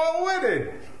to Royal Wedding.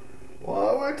 Why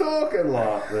are we talking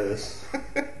like this?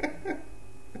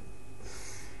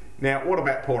 Now, what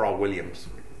about poor old Williams?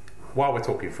 While we're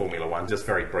talking Formula One, just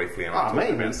very briefly, and I'll talk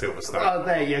about Silverstone. Oh,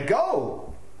 there you go.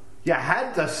 You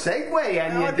had the segue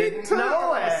and I you didn't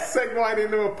know I it. segued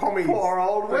into a pommy. Poor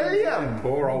old William.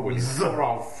 Poor old William. Poor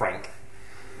old Frank.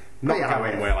 Not Yeah,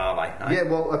 going well, are they? Eh? Yeah,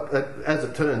 well, as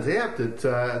it turns out, that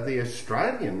the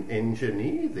Australian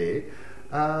engineer there,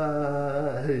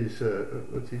 who's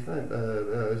what's his name?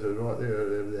 Is it right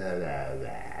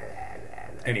there?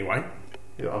 Anyway.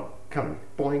 Yeah, I'm coming.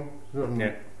 Boing.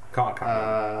 Yeah. Can't.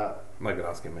 Maybe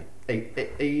asking me.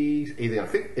 He's either going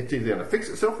to fix. It's either going to fix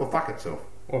itself or fuck itself.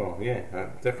 Well, yeah,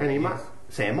 definitely. And he is. must.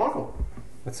 Sam Michael.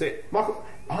 That's it. Michael.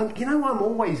 I'm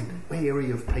always wary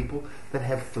of people that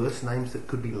have first names that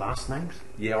could be last names.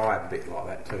 Yeah, I have a bit like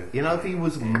that too. You know, if he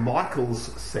was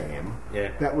Michael's Sam,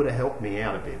 Yeah. that would have helped me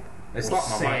out a bit. It's Or like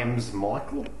my mate, Sam's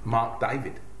Michael, Mark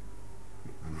David.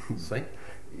 See?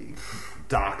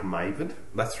 Dark Maven.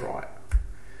 That's right.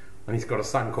 And he's got a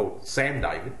son called Sam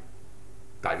David.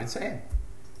 David Sam.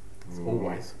 It's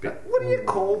always a bit... What do you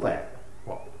call that?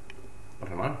 What? I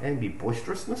don't know.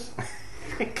 Ambi-boisterousness?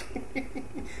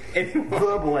 Anyway,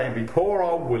 Verbal ambi. poor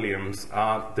old Williams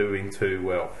aren't doing too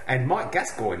well. And Mike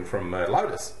Gascoigne from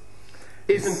Lotus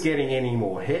Isn't getting any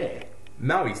more hair.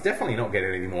 No, he's definitely not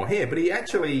getting any more here. But he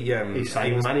actually he was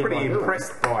saving money by pretty doing it.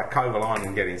 impressed by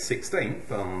Kovalainen getting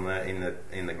 16th on,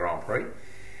 in the Grand Prix.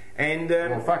 And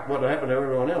Well, in fact, what happened to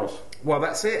everyone else? well,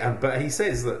 that's it. But he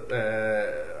says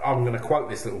that I'm going to quote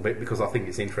this little bit because I think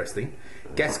it's interesting.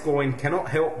 Gascoigne cannot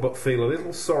help but feel a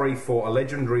little sorry for a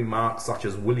legendary mark such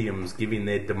as Williams giving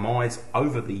their demise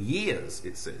over the years.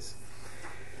 It says.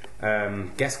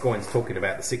 Gascoigne's talking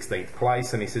about the 16th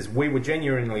place, and he says, we were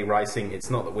genuinely racing. It's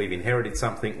not that we've inherited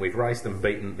something. We've raced and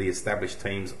beaten the established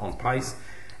teams on pace,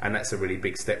 and that's a really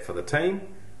big step for the team.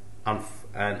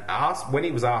 When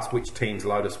he was asked which teams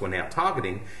Lotus were now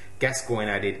targeting, Gascoigne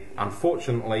added,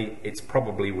 unfortunately, it's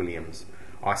probably Williams.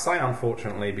 I say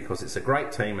unfortunately because it's a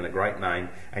great team and a great name,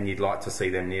 and you'd like to see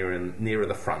them nearer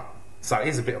the front. So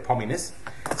here's a bit of pomminess.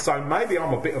 So maybe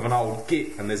I'm a bit of an old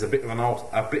git, and there's a bit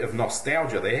of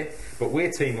nostalgia there. But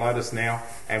we're Team Lotus now,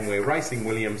 and we're racing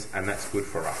Williams, and that's good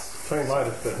for us. Team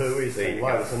Lotus, but who is There Team you go.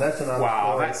 Lotus? And that's another.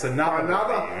 Wow, story. that's another.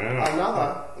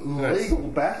 Another legal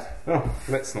bat. Oh,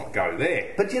 let's not go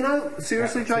there. But you know,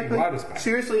 seriously, Team Lotus JP, bat.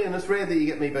 seriously, and it's rare that you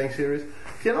get me being serious.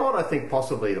 Do you know what I think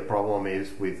possibly the problem is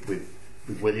with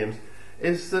Williams?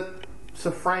 Is that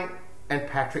Sir Frank and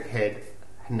Patrick Head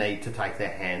need to take their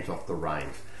hands off the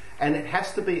reins. And it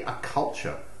has to be a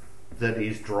culture that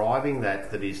is driving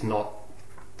that is not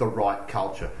the right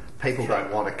culture. People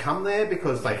don't want to come there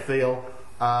because they feel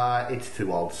it's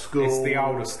too old school. It's the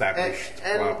old established,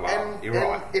 blah, blah. You're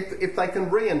right. If they can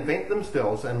reinvent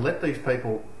themselves and let these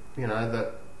people, you know,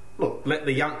 that look, Let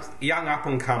the young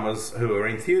up-and-comers who are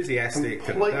enthusiastic...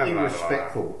 completely and blah, blah, blah.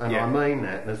 respectful, and Yeah. I mean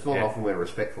that, and it's not Yeah. often we're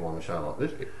respectful on a show like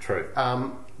this. True.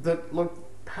 That look,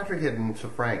 Patrick Head and Sir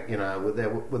Frank, you know,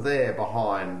 were there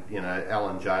behind, you know,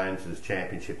 Alan Jones's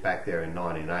championship back there in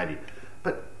 1980.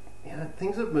 But you know,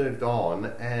 things have moved on,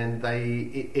 and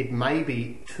it may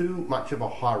be too much of a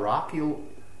hierarchical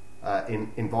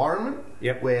environment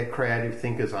Yep. where creative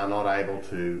thinkers are not able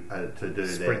to do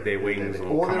Spread their wings or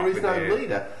or come there up is with no their-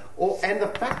 leader, and the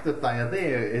fact that they are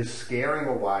there is scaring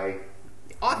away.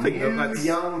 I think New that's...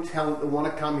 young talent that want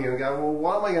to come here and go, well,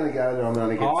 why am I going to go there? I'm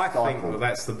going to get I stifled. think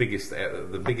that's the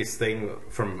biggest thing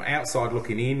from outside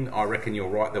looking in. I reckon you're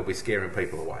right. They'll be scaring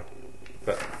people away.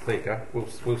 But there you go.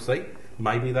 We'll see.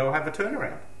 Maybe they'll have a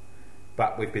turnaround.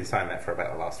 But we've been saying that for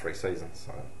about the last 3 seasons.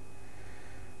 So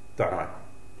don't know.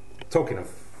 Talking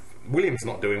of Williams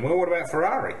not doing well, what about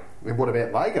Ferrari? And what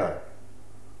about Lego?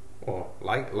 Or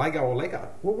Lego or Lego?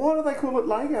 Well, why do they call it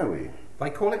Lego here? They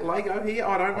call it Lego here.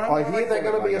 I don't know. I why hear they're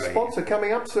call going to it be a Lego sponsor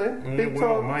coming up soon. here. Big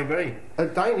Well, time. maybe. A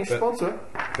Danish But- sponsor.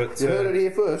 But You heard it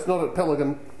here first, not at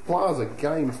Pelican Plaza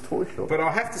Games Toy Shop. But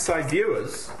I have to say,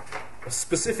 viewers,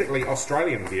 specifically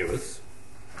Australian viewers,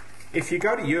 if you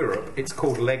go to Europe, it's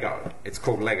called Lego. It's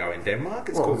called Lego in Denmark.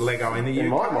 It's Well, called Lego in the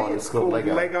in UK. my mind, it's called called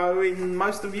Lego. Lego in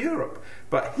most of Europe.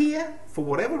 But here, for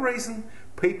whatever reason,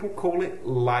 people call it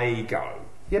Lego.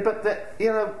 yeah, but that,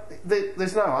 you know,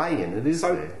 there's no A in it, is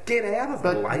So there? get out of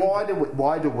But Lego.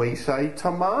 why do we say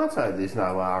tomato? There's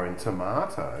no R in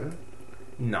tomato.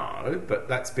 No, but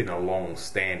that's been a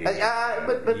long-standing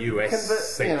But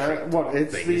US-centric you know what?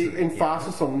 It's thing, the isn't it?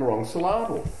 emphasis on the wrong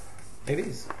syllable. It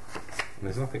is.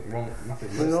 There's nothing wrong. Nothing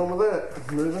Moving worse. on with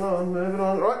that. Moving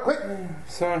on. Right, quick.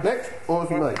 So, Next, or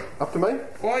is it me? Up to me?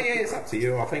 well, yeah, it's up to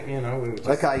you. I think, you know, we were just...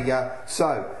 Okay,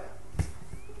 so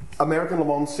American Le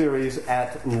Mans Series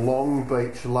at Long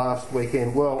Beach last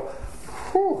weekend. Well,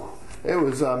 whew, it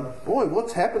was boy.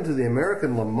 What's happened to the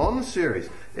American Le Mans Series?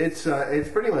 It's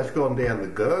pretty much gone down the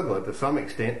gurgler to some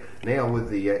extent now with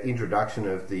the introduction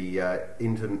of the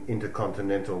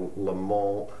Intercontinental Le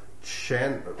Mans.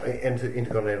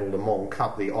 Intercontinental Le Mans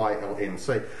Cup, the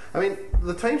ILMC. I mean,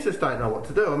 the teams just don't know what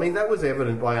to do. I mean, that was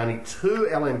evident by only 2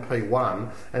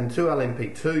 LMP1 and 2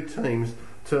 LMP2 teams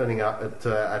turning up at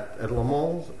Le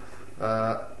Mans,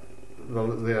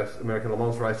 the American Le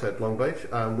Mans race at Long Beach,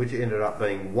 which ended up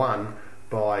being won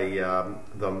by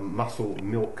the muscle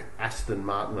milk Aston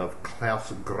Martin of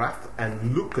Klaus Graf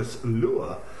and Lucas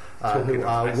Luhr. Who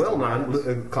are Aston well known,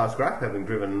 Martins. Klaus Graf having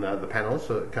driven the panels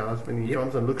cars many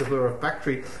times, and Lucas Luhr, a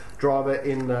factory driver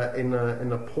in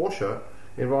the Porsche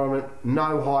environment.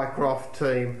 No Highcroft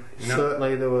team. No.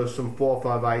 Certainly there were some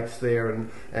 458s there,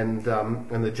 and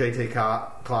the GT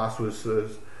car class was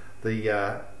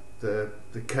the the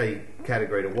key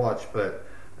category to watch, but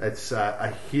it's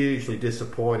a hugely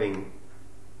disappointing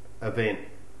event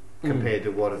compared to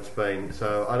what it's been.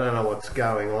 So I don't know what's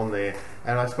going on there,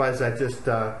 and I suppose that just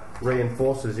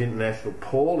reinforces International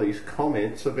Paulie's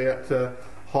comments about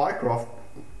Highcroft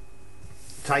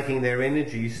taking their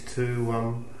energies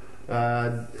to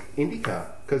IndyCar,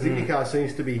 because IndyCar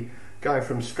seems to be going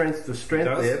from strength to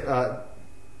strength there.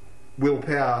 Will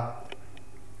Power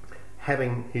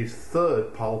having his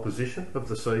third pole position of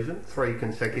the season, 3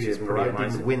 consecutive in a row,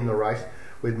 didn't win the race,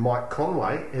 with Mike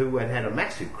Conway, who had a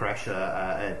massive crash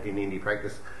in Indy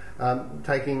practice,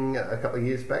 taking a couple of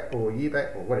years back, or a year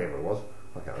back, or whatever it was.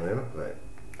 I can't remember. But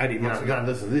 18 months ago. Don't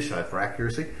listen to this show for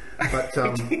accuracy. But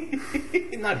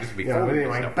No, just before.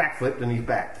 anyway, backflipped and he's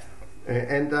back.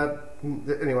 And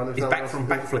anyway, He's back from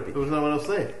backflipping. There was no one else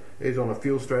there. He's on a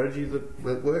fuel strategy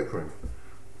that worked for him.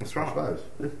 That's I right. suppose.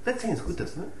 That sounds good,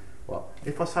 doesn't it? What?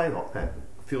 If I say like that,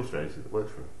 fuel strategy that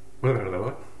works for him.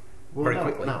 Well, very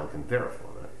quickly. No one can verify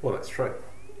that. Well, that's true.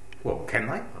 Well, can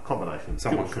they? A combination of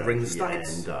Someone fuel could ring the strategy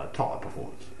States. and tyre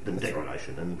performance, and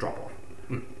degradation and drop off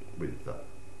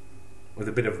With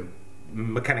a bit of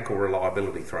mechanical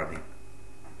reliability thrown in.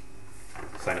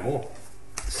 Say no more.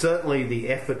 Certainly, the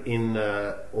effort in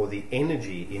or the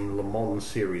energy in Le Mans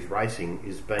Series racing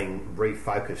is being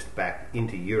refocused back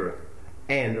into Europe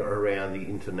and around the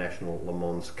International Le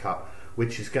Mans Cup,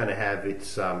 which is going to have its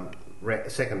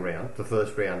second round, the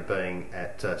first round being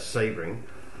at Sebring.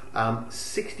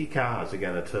 60 cars are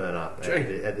going to turn up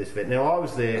at this event. Now, I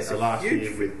was there last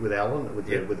year with Alan with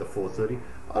the 430.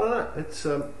 I don't know. It's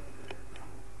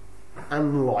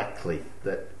unlikely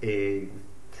that 3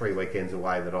 weekends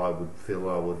away that I would feel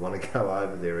I would want to go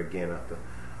over there again after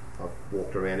I've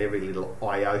walked around every little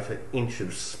iota inch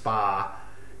of Spa,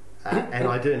 and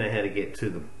I do know how to get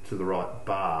to the right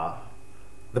bar.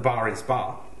 The bar in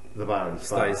Spa The bar in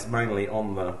Spa. stays mainly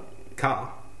on the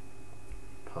car.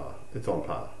 Par. It's on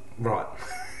par. Right.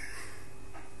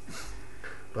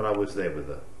 But I was there with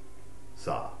the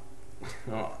Tsar.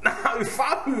 Oh, no,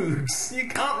 folks! You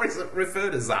can't refer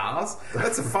to czars.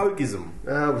 That's a folkism.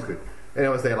 It was good. And I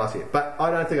was there last year. But I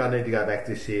don't think I need to go back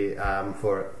this year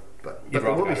for it. But You'd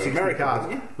there will rather be go to 60 America, cars.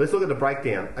 wouldn't you? Let's look at the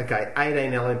breakdown. Okay,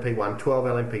 18 LMP1, 12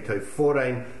 LMP2,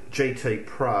 14 GT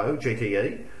Pro,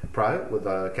 GTE Pro, with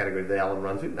the category that Alan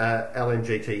runs in,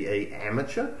 LMGTE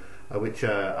Amateur, which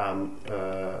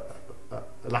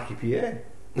Lucky Pierre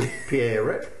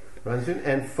runs in,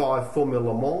 and 5 Formula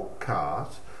Le Mans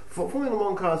cars. Formula Le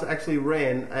Mans cars actually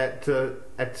ran at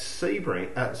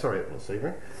Sebring, sorry, not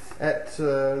Sebring, at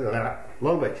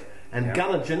Long Beach. And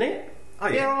Gunnar Jeanette. Oh,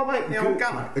 yeah. old mate. Yeah, old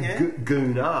Gunnar, yeah.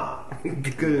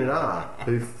 Gunnar,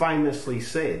 who famously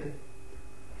said,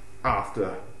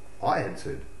 after I had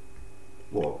said,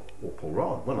 or Paul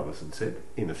Ryan, one of us had said,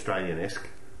 in Australian-esque,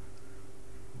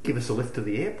 give us a lift to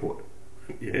the airport.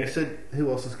 Yeah. And he said, who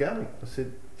else is going? I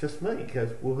said, just me. He goes,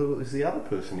 well, who is the other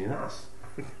person in us?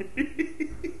 There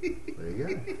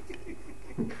you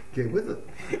go. Get with it.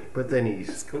 But then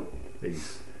he's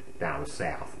down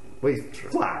south. Well, he's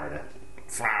Florida.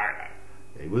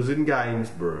 He was in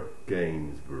Gainesville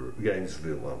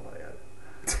on my own.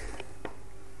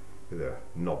 With the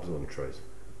knobs on trees.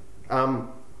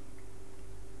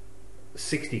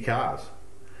 60 cars.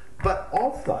 But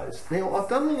of those, now I've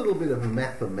done a little bit of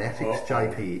mathematics,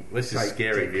 JP. This is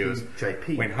scary, viewers.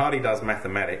 JP. When Hardy does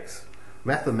mathematics.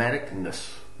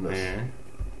 Mathematicness. Yeah.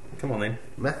 Come on then.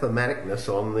 Mathematicness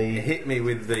on the Hit me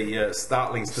with the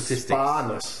startling statistics.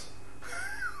 sparness.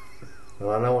 And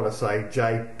I don't want to say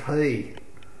JP.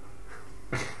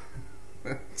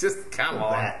 Just come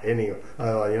on. That anyway.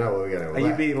 Oh, you know what we're going to. Are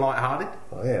you being light-hearted?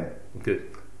 I am.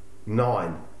 Good.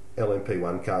 9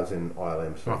 LMP1 cars in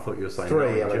ILM. I thought you were saying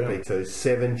 3 no, LMP2,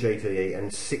 7 GTE,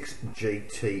 and 6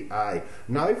 GTA.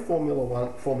 No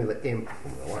Formula M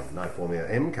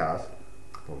cars.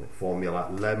 Formula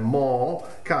Le Mans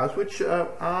cars, which are,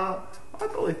 I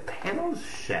believe, Panels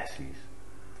chassis.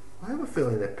 I have a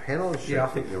feeling they're Panels chassis. Yeah, I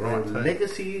think you're right, They're too.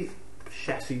 legacy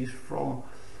chassis from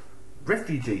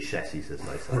refugee chassis, as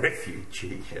they say.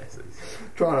 Refugee chassis.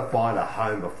 Trying to find a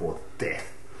home before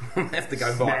death. Have to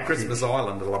go by Smack Christmas it.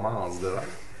 Island to Le Mans, do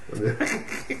they?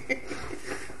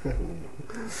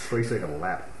 3 second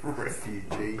lap.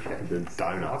 Refugee chassis. The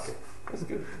donuts. That's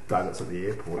good. Donuts at the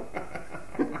airport.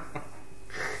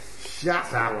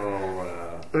 Shut up.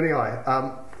 Oh, Anyway,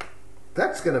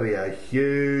 that's going to be a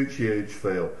huge, huge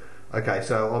field. Okay,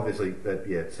 so obviously,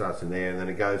 it starts in there and then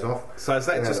it goes off. so is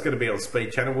that just going to be on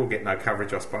Speed Channel? We'll get no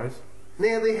coverage, I suppose.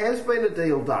 Now, there has been a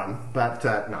deal done, but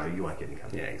no, you won't get any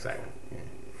coverage. Yeah, exactly.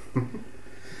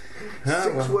 Yeah.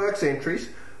 6 works entries,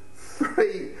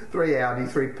 three Audi,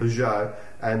 3 Peugeot,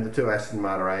 and the 2 Aston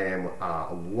Martin AM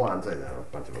R1s. And a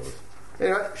bunch of others.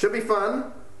 Anyway, should be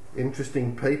fun.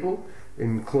 Interesting people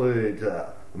include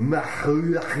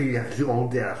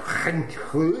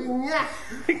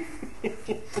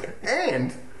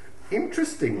and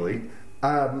interestingly,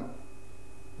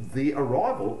 the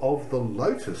arrival of the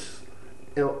Lotus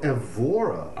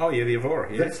Evora. Oh yeah, the Evora.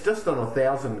 Yeah. That's just on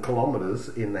 1,000 kilometres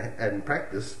in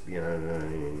practice,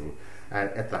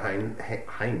 at the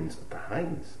Haynes,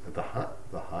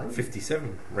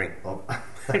 57 ring.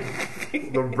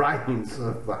 The reigns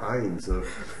of the Haynes of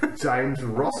James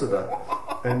Rossiter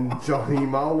and Johnny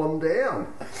Molam Down.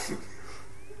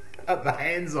 At the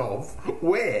hands of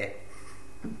where?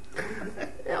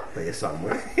 Out there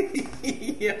somewhere.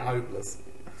 Yeah, hopeless.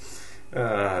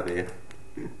 Oh dear.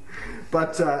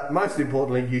 But most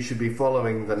importantly, you should be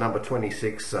following the number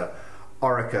 26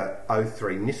 Orica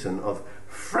 03 Nissan of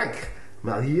Frank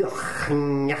Maria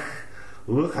and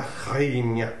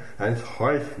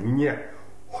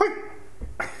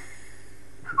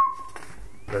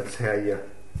that's how you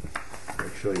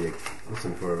make sure you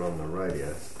listen for it on the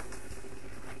radio.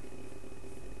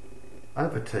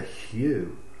 Over to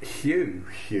Hugh. Hugh.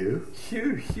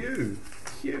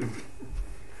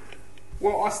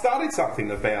 Well, I started something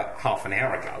about half an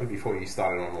hour ago before you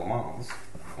started on Le Mans,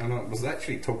 and I was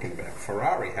actually talking about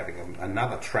Ferrari having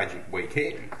another tragic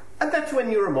weekend. And that's when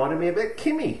you reminded me about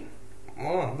Kimi.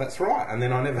 Oh, that's right. And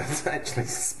then I never actually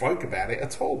spoke about it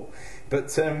at all. But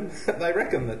they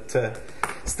reckon that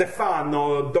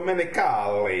Stefano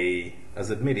Domenicali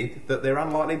has admitted that they're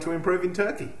unlikely to improve in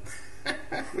Turkey.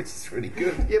 Which is really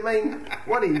good. You mean,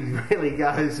 what he really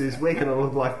goes is we're going to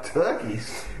look like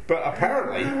turkeys. But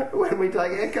apparently... when we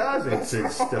take our cars in,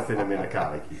 says Stefano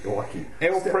Domenicali.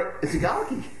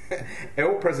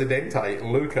 El Presidente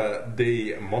Luca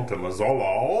Di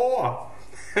Montemazzolo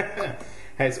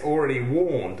has already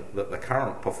warned that the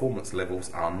current performance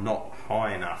levels are not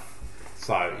high enough.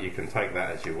 So you can take that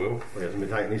as you will. He hasn't been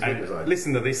taking his liquors.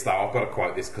 Listen to this though, I've got to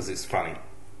quote this because it's funny.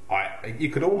 You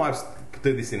could almost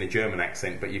do this in a German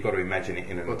accent, but you've got to imagine it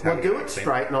in an Italian accent. Well, do it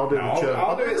straight and I'll do it in German.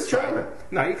 I'll do it straight. German.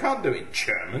 No, you can't do it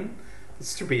German. It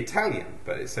should be Italian,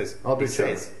 but it says...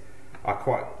 I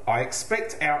quote, I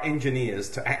expect our engineers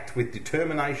to act with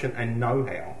determination and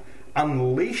know-how,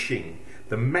 unleashing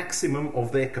the maximum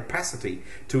of their capacity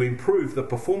to improve the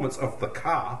performance of the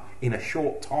car in a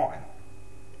short time.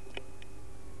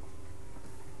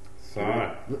 So...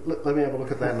 Let me have a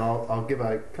look at that and I'll give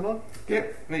a... Can I?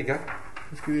 Yep, there you go.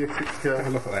 Let's give you a quick... Have a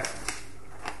look at that.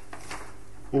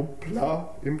 Opla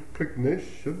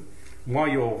impregnation. While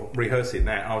you're rehearsing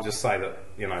that, I'll just say that,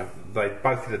 they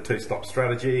both did a two-stop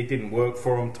strategy, didn't work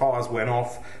for them, tyres went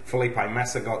off, Felipe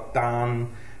Massa got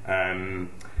done,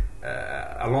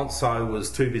 Alonso was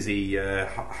too busy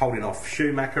holding off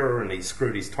Schumacher and he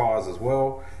screwed his tyres as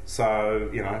well,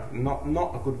 so,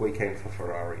 not a good weekend for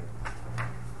Ferrari.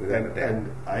 Without a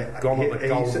doubt. Gone on the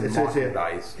golden Michael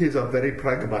days. He's a very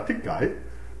pragmatic guy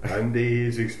and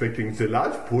he's expecting the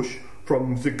large push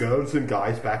from the girls and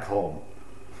guys back home.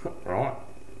 Right.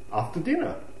 After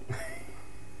dinner.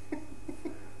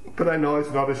 But I know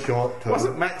it's not a short term.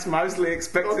 Wasn't Max Mosley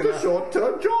expecting a short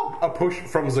term job? A push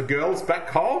from the girls back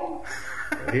home?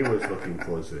 He was looking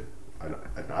for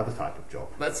another type of job.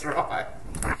 That's right.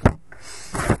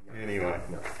 Anyway,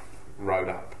 road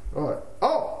up. Right.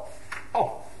 Oh,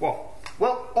 what?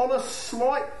 Well, on a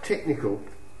slight technical,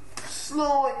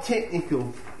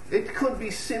 it could be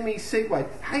semi-segue.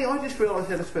 Hey, I just realised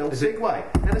how to spell segue,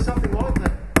 and it's something like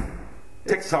that.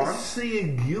 Textile.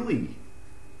 Segui.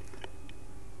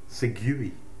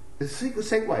 Segui.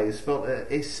 Segway is spelled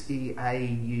S-E-A-U-G-A.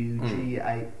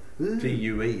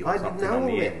 G-U-E or I something know on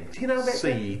the that. end. Do you know about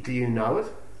that? Do you know it?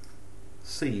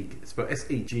 Sieg. It's spelled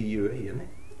S-E-G-U-E, isn't it?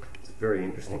 It's very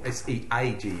interesting. Or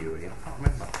S-E-A-G-U-E. I can't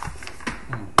remember.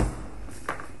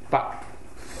 But...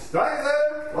 Stay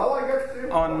there while I get to...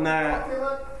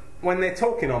 When they're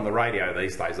talking on the radio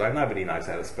these days, though, nobody knows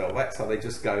how to spell that, so they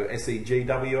just go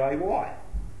S-E-G-W-A-Y.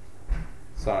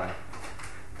 So,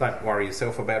 don't worry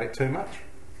yourself about it too much.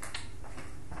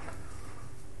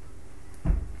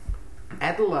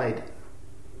 Adelaide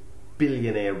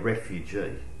billionaire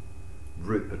refugee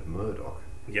Rupert Murdoch,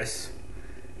 yes,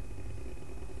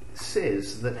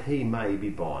 says that he may be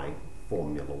buying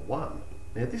Formula One.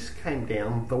 Now, this came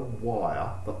down the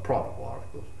wire, the private wire,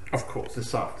 of course. Of course.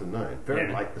 This afternoon,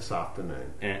 very late this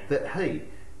afternoon, that he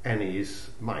and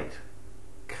his mate,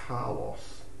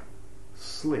 Carlos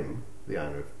Slim, the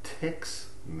owner of Tex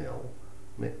Mex.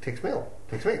 Is that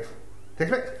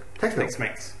a Tex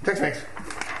Mex?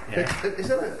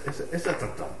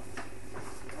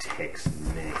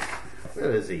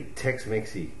 Where is he?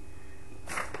 Tex-Mexy.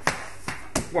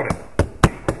 Whatever.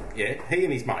 Yeah, he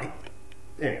and his mate.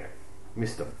 Anyway,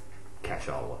 Mr.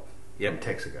 Cashola. Yep.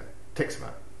 From Texaco.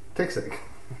 Texaco.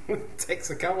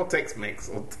 Texaco or Tex-Mex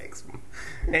or Tex...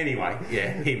 Anyway,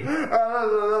 yeah, him.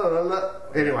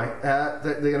 Anyway,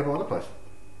 they're going to buy the place.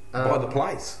 Buy the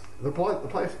place. The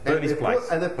place. Bernie's place.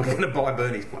 And We're going to buy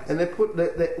Bernie's place. And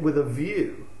they're with a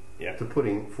view Yeah. to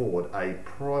putting forward a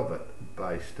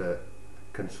private-based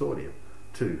consortium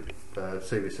to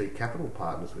CVC Capital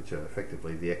Partners, which are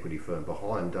effectively the equity firm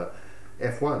behind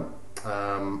F1.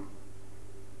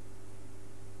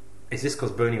 Is this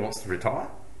because Bernie wants to retire?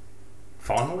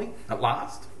 Finally? At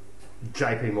last?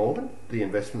 JP Morgan, the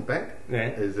investment bank, Yeah.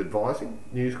 is advising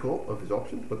News Corp of his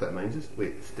options. What that means is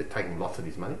we're taking lots of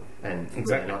his money and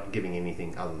Exactly. really not giving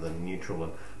anything other than neutral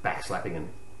and backslapping and,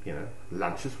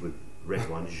 lunches with red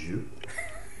wine jus,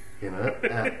 in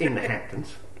the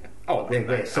Hamptons. Oh, Where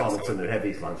Simonson absolutely. would have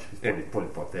his lunch. It's Yeah.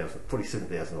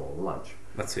 $47,000 lunch.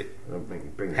 That's it.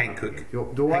 Bring Hankook.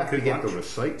 Do I have to Hankook get the lunch.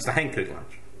 receipt? It's the Hankook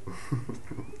lunch.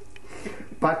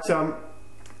 But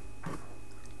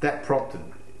that prompted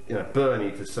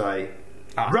Bernie to say,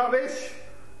 rubbish!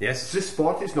 Yes, This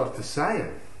spot is not for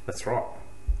sale. that's right.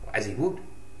 As he would.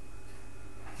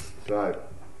 So,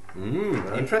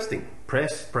 Interesting.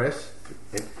 press.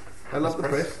 I love the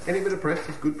press. Any bit of press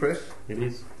is good press. It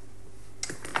is.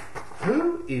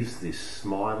 Who is this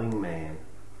smiling man?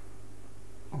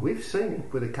 We've seen him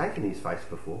with a cake in his face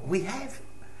before. We have.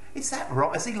 Is that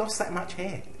right? Has he lost that much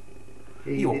hair?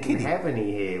 He You're didn't kidding. have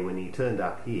any hair when he turned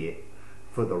up here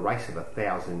for the race of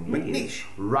 1,000 years, McNish.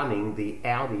 running the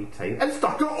Audi team. And it's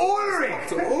Dr. Ulrich!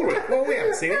 Well, we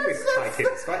haven't seen him with fake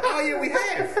hair. Oh, yeah, we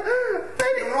have.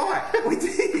 You're right. We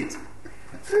did.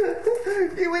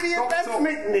 You idiot, that's Dr.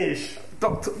 McNish!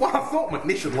 Well, I thought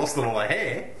McNish had lost a lot of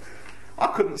hair. I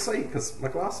couldn't see because my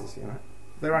glasses,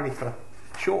 they're only for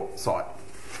short sight.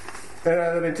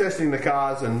 They've been testing the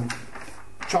cars and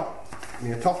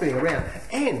topping around.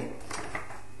 And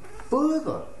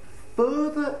further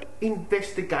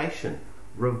investigation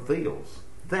reveals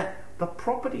that the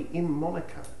property in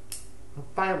Monaco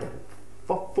available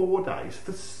for 4 days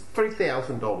for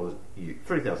 $3,000,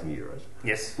 3,000 euros.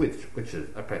 Yes. Which is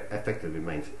effectively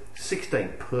means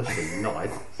 16-person night.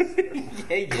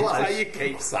 Yeah, Close. so you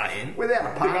keep saying. Without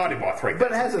a park. Divided by 3.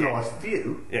 But it has a Yeah. nice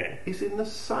view. Yeah. Is in the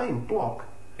same block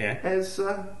Yeah. as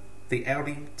The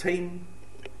Audi team.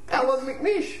 Alan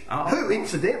McNish, Oh. who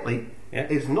incidentally Yeah.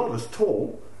 is not as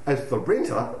tall as the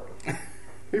renter,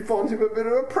 who finds him a bit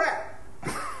of a prat.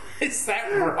 Is that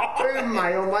Who right?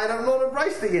 may or may have not have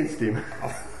raced against him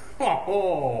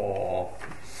Oh.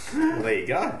 Well, there you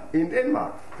go. in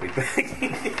Denmark. We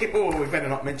better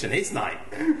not mention his name.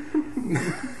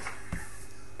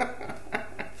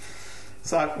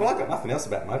 So, I've got nothing else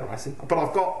about motor racing, but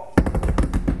I've got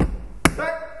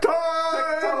That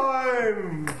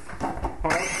time!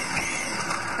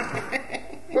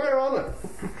 We're on it.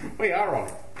 we are on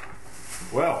it.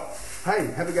 Well, Hey,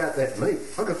 have a go at that meat.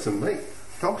 I've got some meat.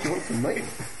 Doc, you want some meat?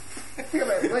 Look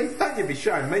at that meat. don't you be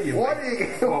showing me your Why meat do you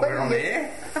get? while why we're do on you the get-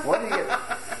 air.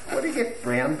 Why do you get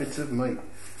brown bits of meat?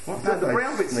 What? No, The they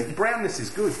brown bits, sneak- brownness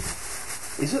is good.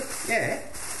 Is it? Yeah,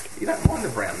 you don't mind the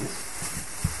brownness.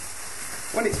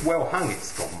 When it's well hung,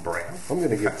 it's gone brown. I'm going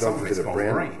to In give fact, Doc some a of bit it's of gone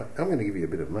brown. green. I'm going to give you a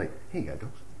bit of meat. Here you go,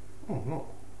 Doc. Oh, no.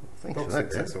 Thanks Doc for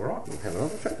said that. that's all right. Have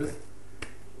another chat.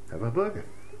 Have a burger.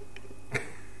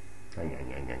 Hang.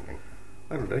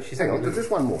 That'll do. She's Hang on, having a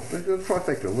just one more. Let's do a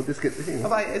trifecta and we'll just get the thing. Are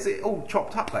they, is it all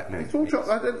chopped up, that meat? It's all chopped.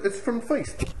 It's from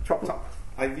Feast. Chopped up.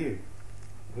 A view.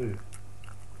 Ooh.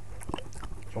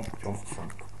 Chomp.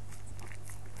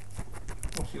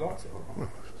 Well, she likes it, all right.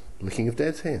 Licking of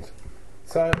Dad's hands.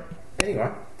 So,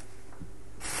 anyway,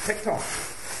 tech time.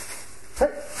 Hey,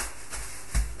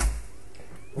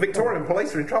 Victorian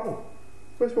police are in trouble.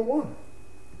 where's my wine?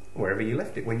 Wherever you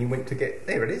left it when you went to get...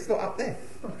 There it is, not up there.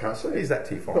 I can't see. Is that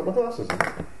too Got far? my glasses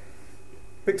on.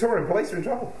 Victorian police are in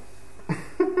trouble.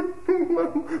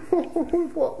 With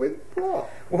what?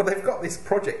 Well, they've got this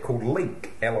project called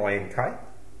Link, L-I-N-K,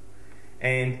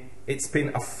 and it's been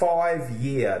a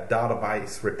 5-year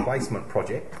database replacement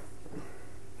project,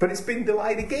 but it's been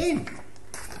delayed again.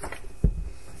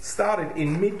 Started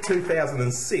in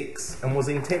mid-2006 and was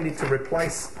intended to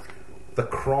replace the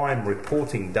crime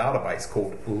reporting database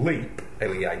called LEAP,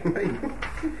 L-E-A-P,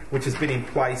 which has been in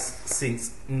place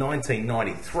since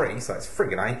 1993, so it's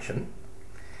friggin' ancient.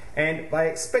 And they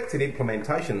expected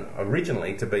implementation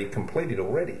originally to be completed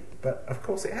already, but of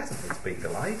course it hasn't. It's been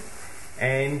delayed.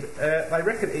 And they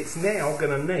reckon it's now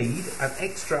going to need an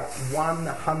extra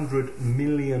 $100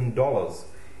 million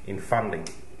in funding.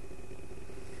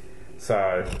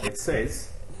 So it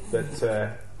says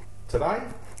that today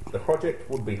the project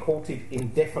would be halted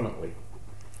indefinitely.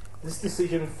 This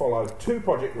decision followed 2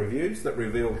 project reviews that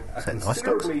revealed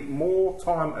considerably more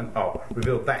time and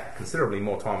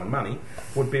money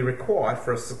would be required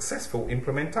for a successful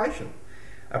implementation.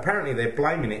 Apparently, they're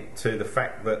blaming it to the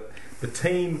fact that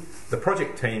the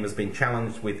project team has been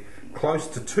challenged with close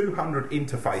to 200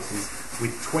 interfaces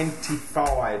with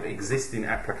 25 existing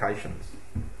applications.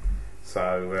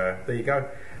 So there you go.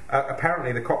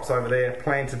 Apparently the cops over there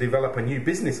plan to develop a new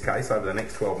business case over the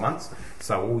next 12 months,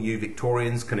 so all you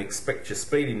Victorians can expect your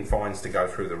speeding fines to go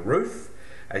through the roof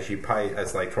as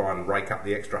they try and rake up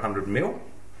the extra 100 mil.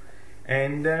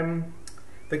 And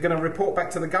they're going to report back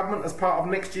to the government as part of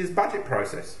next year's budget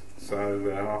process.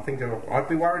 So I think I'd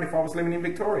be worried if I was living in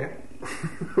Victoria.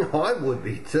 I would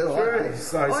be too. Sure,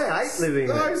 I hate living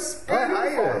there. I hate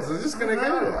it. I'm just going to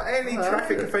go. Any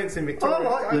traffic offence in Victoria. I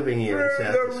like living here in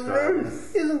South Australia.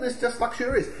 Isn't this just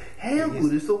luxurious? How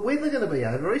good is the weather going to be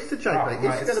over Easter,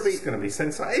 JP? It's going to be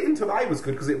sensational. Even today was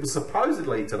good because it was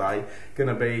supposedly today going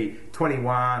to be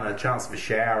 21, a chance of a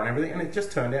shower and everything, and it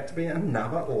just turned out to be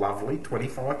another lovely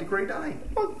 25-degree day.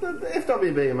 Well, the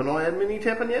FWBM and I had Mini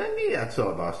Tapanyanga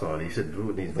outside last night. He said,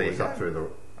 put his voice up through the...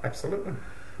 Absolutely.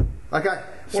 Okay,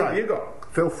 what have you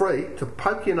got? Feel free to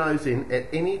poke your nose in at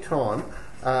any time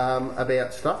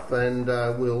about stuff, and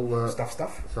we'll...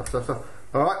 Stuff.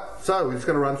 All right, so we're just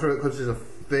going to run through it because there's a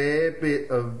fair bit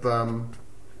of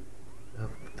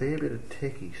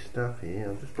techie stuff here.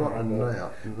 I'm just writing it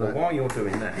out. Well, while you're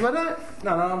doing that...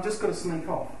 No, I'm just going to sneak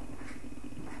off.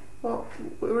 Well,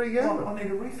 where are you going? I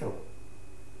need a refill.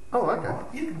 Oh, okay.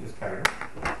 Right, you can just carry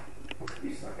on.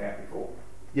 You snuck out before.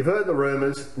 You've heard the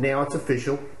rumours, now it's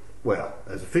official. Well,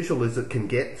 as official as it can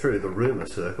get through the rumour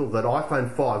circle, that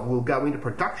iPhone 5 will go into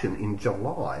production in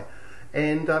July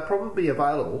and probably be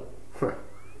available for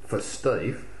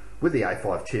Steve with the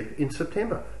A5 chip in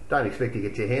September. Don't expect to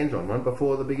get your hands on one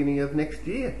before the beginning of next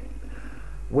year.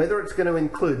 Whether it's going to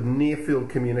include near-field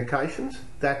communications,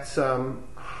 that's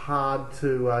hard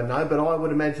to know, but I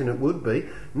would imagine it would be.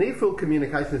 Near-field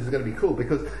communications is going to be cool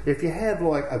because if you have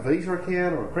like a Visa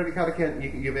account or a credit card account,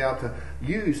 you'll be able to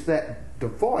use that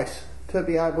device to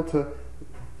be able to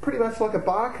pretty much like a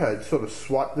barcode sort of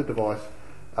swipe the device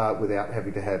without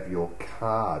having to have your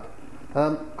card.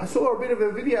 I saw a bit of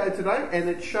a video today and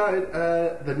it showed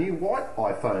the new white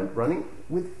iPhone running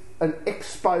with an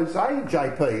expose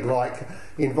JP like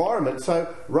environment.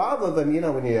 So rather than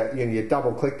when you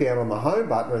double click down on the home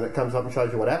button and it comes up and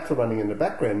shows you what apps are running in the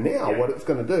background, now what it's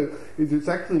going to do is it's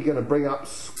actually going to bring up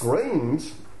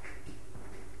screens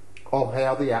of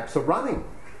how the apps are running.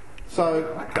 So,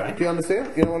 do you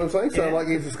understand? You know what I'm saying? So, like,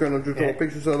 here's a screen, I'll just draw a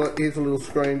picture. So, like, here's a little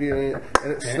screen, and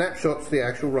it snapshots the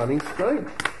actual running screen,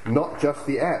 not just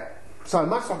the app. So,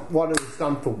 much like what it was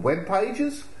done for web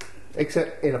pages,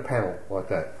 except in a panel like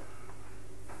that.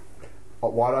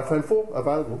 White iPhone 4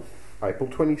 available April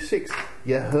 26th.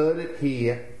 You heard it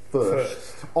here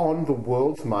first on the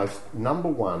world's most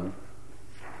 #1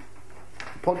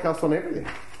 podcast on everything.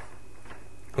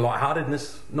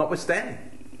 Lightheartedness notwithstanding.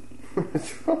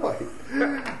 That's right.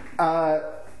 Can I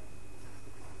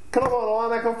buy an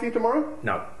iMac off for you tomorrow?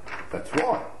 No. That's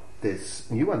right. There's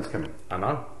new ones coming. I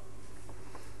know.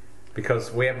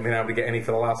 Because we haven't been able to get any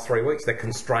for the last 3 weeks. They're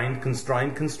constrained, and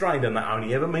that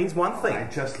only ever means one thing. I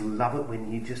just love it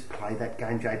when you just play that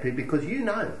game, JP, because you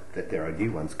know that there are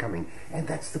new ones coming, and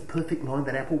that's the perfect line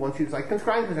that Apple wants you to say,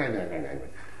 constrained. Anyway,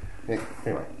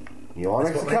 new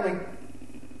iMacs are coming.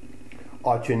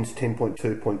 iTunes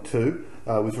 10.2.2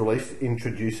 was released,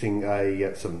 introducing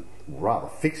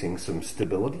fixing some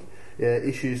stability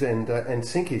issues and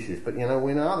sync issues. But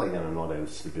when are they going to not have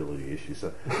stability issues?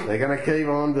 So they're going to keep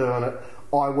on doing it.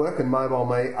 iWork and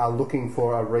MobileMe are looking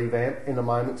for a revamp in a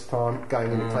moment's time,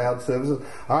 going into cloud services.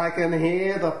 I can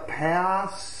hear the power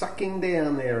sucking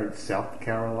down there in South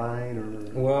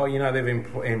Carolina. Well, they've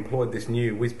employed this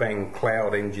new whiz-bang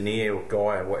cloud engineer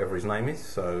guy, or whatever his name is.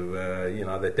 So,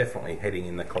 they're definitely heading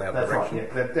in the cloud direction.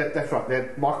 Right, yeah. That's right.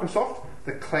 They're Microsoft,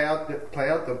 the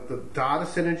the data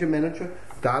center manager,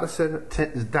 data center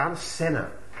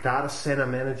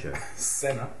manager.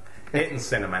 Ayrton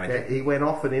Senna manager. Yeah, he went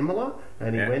off at Imola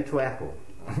and he went to Apple.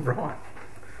 Right.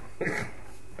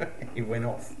 He went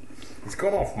off. He's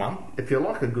gone off, Mum. If you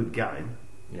like a good game,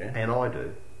 and I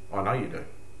do. I know you do.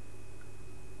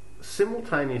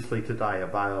 Simultaneously today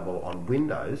available on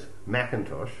Windows,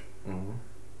 Macintosh,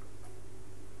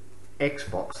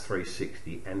 Xbox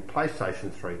 360 and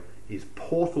PlayStation 3 is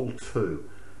Portal 2.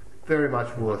 Very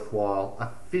much worthwhile.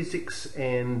 A physics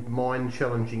and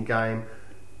mind-challenging game.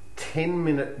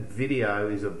 10-minute video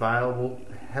is available.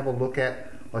 Have a look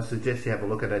at. I suggest you have a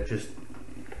look at it. Just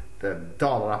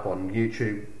dial it up on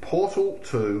YouTube. Portal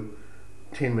 2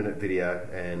 10-minute video,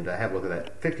 and have a look at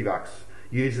that. $50.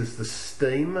 Uses the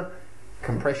Steam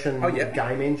compression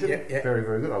game engine. Yeah. Very,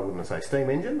 very good. I wouldn't say Steam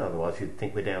engine, otherwise you'd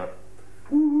think we're down at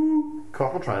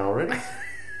Cockle Train already.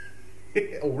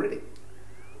 Already.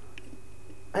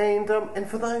 And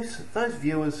for those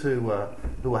viewers who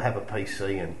have a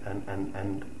PC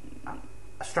and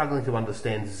are struggling to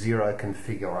understand zero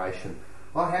configuration,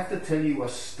 I have to tell you a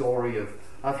story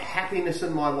of happiness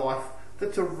in my life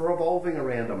that's revolving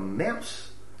around a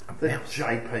mouse that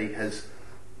JP has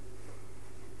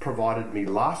provided me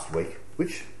last week,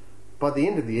 which by the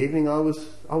end of the evening I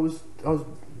was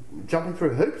jumping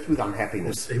through hoops with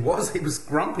unhappiness. He was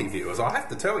grumpy, viewers, I have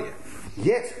to tell you.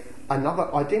 Yet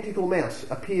another identical mouse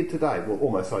appeared today, well,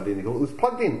 almost identical. It was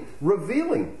plugged in,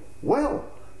 revealing, well,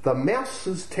 the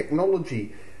mouse's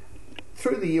technology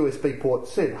through the USB port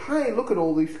said, hey, look at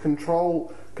all these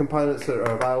control components that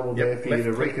are available there for you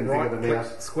to reconfigure the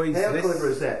mouse. How clever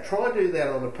is that? Try and do that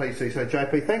on a PC. So,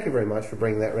 JP, thank you very much for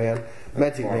bringing that round.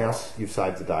 Magic mouse, you've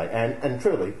saved the day. And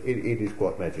truly, it is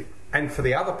quite magic. And for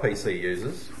the other PC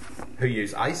users who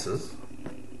use Aces,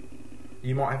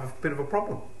 you might have a bit of a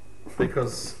problem.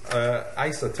 Because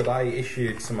Acer today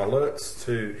issued some alerts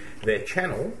to their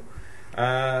channel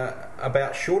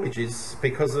about shortages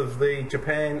because of the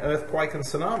Japan earthquake and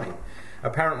tsunami.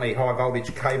 Apparently high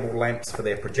voltage cable lamps for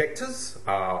their projectors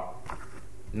are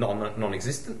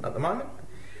non-existent at the moment.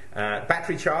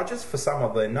 Battery chargers for some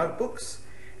of their notebooks.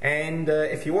 And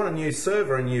if you want a new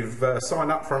server and you've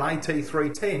signed up for an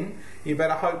AT310, you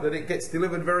better hope that it gets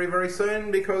delivered very, very soon,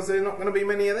 because there are not going to be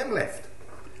many of them left.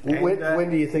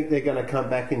 When do you think they're going to come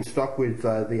back in stock with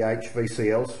the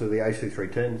HVCLs for the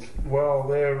AC310s? Well,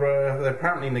 they're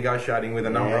apparently negotiating with a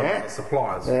number of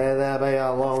suppliers. They'll be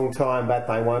a long time, but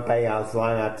they won't be as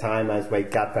long a time as we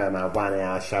got from a 1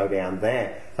 hour showdown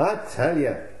there. I tell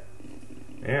you.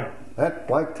 Yeah. That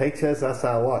bloke teaches us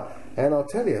a lot. And I'll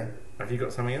tell you. Have you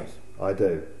got something else? I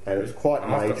do. And it's quite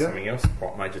major. I've got something else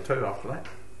quite major too after that.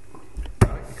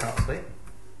 No, you can't see.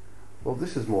 Well,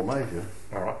 this is more major.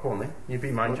 All right, go on then. You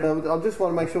be major. I just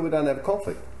want to make sure we don't have a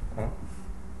conflict. Oh.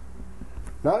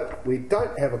 No, we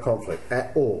don't have a conflict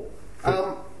at all.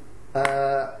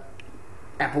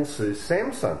 Apple sues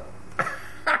Samsung.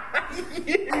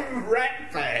 You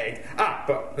rat bag!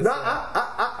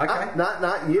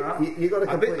 You got to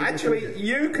complete. Actually,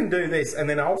 you can do this, and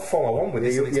then I'll follow on with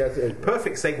this.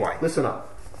 Perfect segue. Listen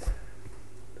up.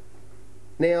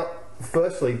 Now,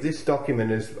 firstly, this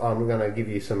document is, I'm going to give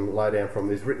you some lowdown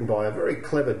from, is written by a very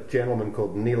clever gentleman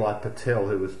called Nilay Patel,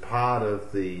 who was part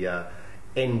of the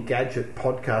Engadget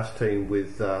podcast team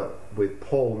with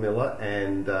Paul Miller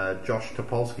and Josh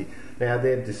Topolsky. Now,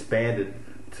 they're disbanded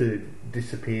to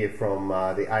disappear from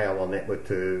the AOL network,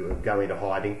 to go into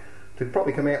hiding, to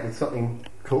probably come out with something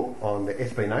cool on the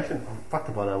SB Nation. Fuck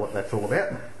if I know what that's all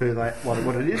about,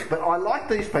 what it is. But I like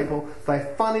these people.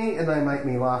 They're funny and they make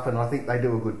me laugh, and I think they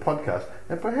do a good podcast.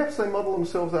 And perhaps they model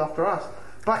themselves after us.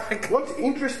 But what's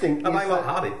interesting Are they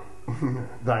light-hearted?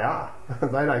 They are.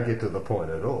 They don't get to the point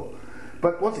at all.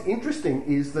 But what's interesting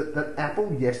is that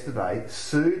Apple yesterday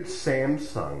sued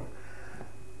Samsung.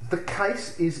 The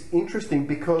case is interesting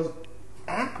because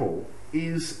Apple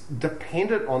is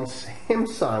dependent on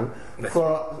Samsung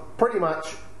for pretty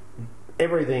much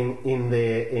everything in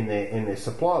their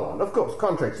supply line. Of course,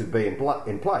 contracts would be in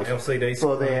place LCDs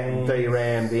for their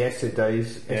DRAM, the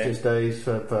SSDs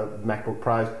for MacBook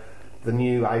Pros, the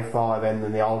new A5 and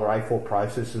then the older A4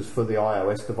 processors for the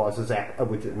iOS devices,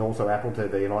 and also Apple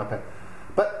TV and iPad.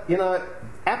 But you know,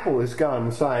 Apple is going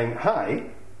and saying,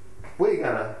 "Hey, we're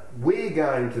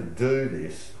going to do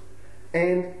this,"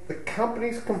 and the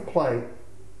company's complaint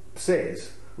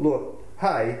says, "Look,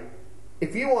 hey,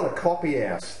 if you want to copy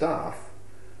our stuff,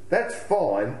 that's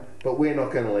fine, but we're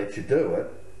not going to let you do it.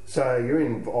 So you're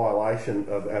in violation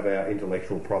of our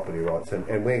intellectual property rights, and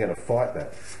we're going to fight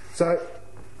that." So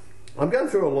I'm going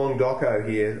through a long doco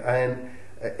here, and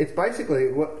it's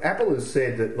basically what Apple has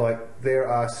said, that like there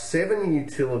are 7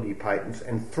 utility patents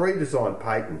and 3 design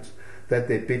patents that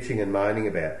they're bitching and moaning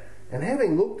about. And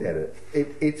having looked at it,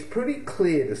 it's pretty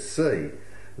clear to see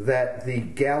that the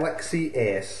Galaxy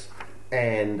S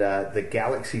and the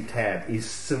Galaxy Tab is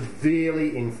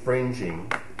severely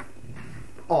infringing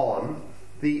on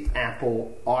the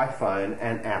Apple iPhone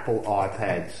and Apple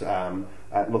iPad's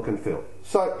look and feel.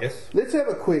 So yes. Let's have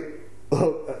a quick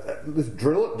let's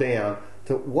drill it down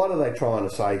to what are they trying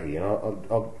to say here. And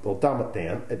I'll dumb it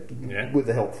down with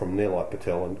the help from Nilay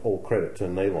Patel, and all credit to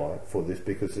Nilay for this,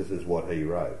 because this is what he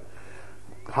wrote.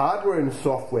 Hardware and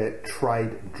software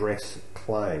trade dress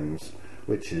claims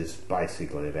which is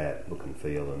basically about look and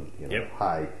feel and, you know, Yep.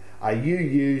 hey, are you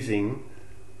using...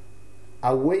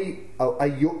 Are we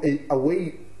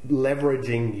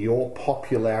leveraging your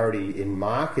popularity in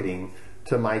marketing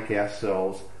to make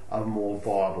ourselves a more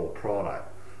viable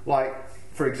product? Like,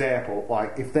 for example,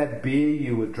 like if that beer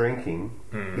you were drinking,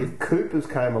 if Coopers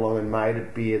came along and made a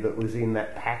beer that was in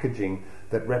that packaging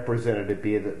that represented a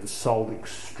beer that sold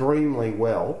extremely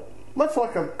well, much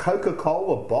like a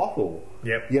Coca-Cola bottle.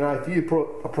 Yep. You know, if you put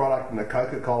a product in a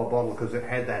Coca-Cola bottle because it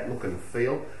had that look and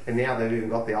feel, and now they've even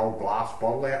got the old glass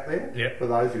bottle out there Yep. for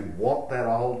those who want that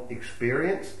old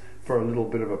experience for a little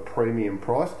bit of a premium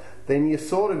price, then you're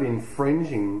sort of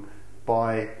infringing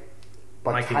by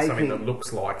Making taking something that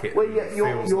looks like it, well, and yeah,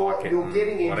 feels like it, you're and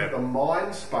getting into whatever. the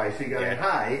mind space. You're going, Yeah.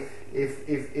 hey, if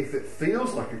it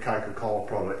feels like a Coca-Cola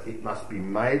product, it must be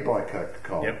made by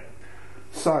Coca-Cola. Yep.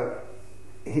 So,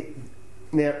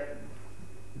 now,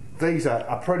 these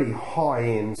are pretty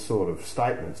high-end sort of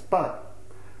statements, but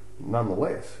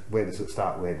nonetheless, where does it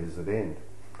start, where does it end?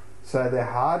 So their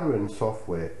hardware and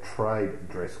software trade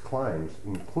dress claims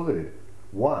include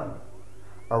 1.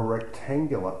 A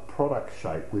rectangular product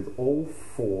shape with all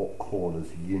 4 corners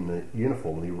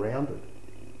uniformly rounded.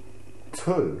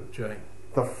 2. Gee.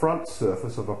 The front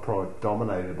surface of a product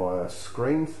dominated by a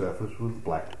screen surface with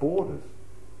black borders.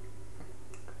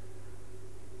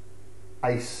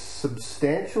 A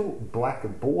substantial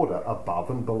black border above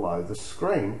and below the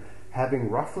screen, having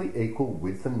roughly equal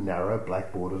width, and narrow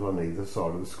black borders on either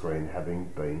side of the screen having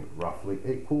been roughly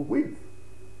equal width.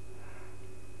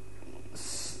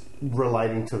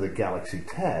 Relating to the Galaxy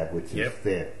Tab, which Yep.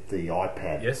 is the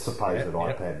iPad, Yes, supposed yep,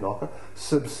 yep. iPad knocker.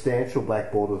 Substantial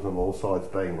black borders on all sides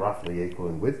being roughly equal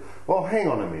in width. Well, hang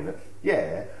on a minute.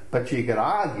 Yeah, but you could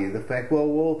argue the fact,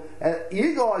 you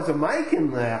guys are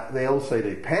making the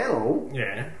LCD panel.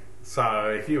 Yeah.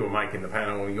 So if you were making the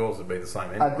panel, yours would be the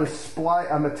same anyway.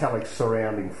 A metallic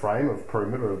surrounding frame of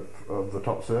perimeter of the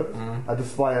top surface, a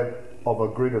display of a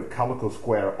grid of colourful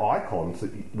square icons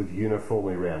with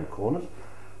uniformly round corners,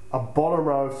 a bottom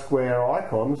row of square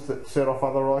icons that set off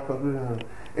other icons.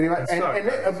 Anyway,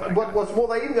 what's more,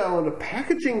 they even go on to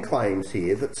packaging claims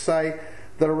here that say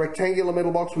that a rectangular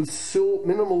metal box with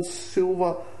minimal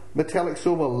metallic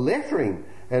silver lettering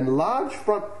and large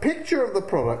front picture of the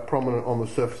product prominent on the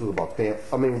surface of the box. Now,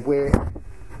 I mean, we're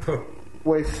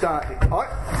starting.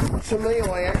 To me,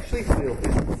 I actually feel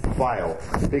this will fail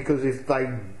because if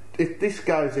this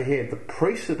goes ahead, the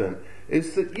precedent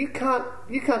is that you can't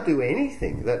do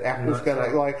anything that Apple's going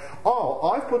to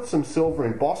I've put some silver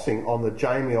embossing on the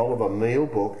Jamie Oliver meal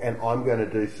book and I'm going to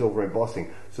do silver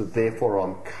embossing, so therefore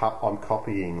I'm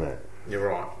copying that. You're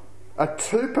right. A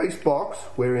 2-piece box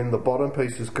wherein the bottom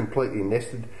piece is completely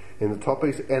nested in the top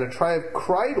piece, and a tray that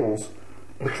cradles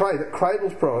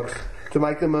products to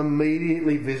make them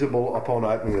immediately visible upon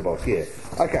opening the box. Yeah.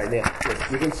 Okay, now,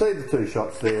 you can see the 2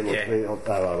 shots there. Look, Yeah. there,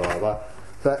 blah, blah, blah.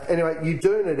 So, anyway, you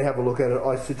do need to have a look at it.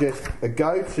 I suggest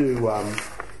go to, some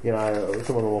of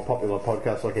the more popular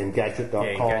podcasts like Engadget.com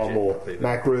Engadget, or completely.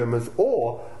 Mac Rumours,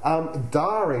 or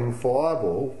Daring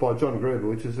Fireball by John Gruber,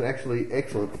 which is actually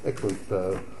excellent,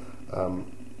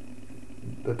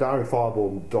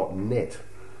 daringfireball.net.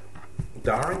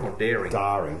 Daring or daring?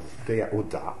 Daring.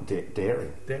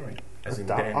 Daring. Daring. As in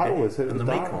I always said it and was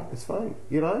the Daring. Mekong. It's funny,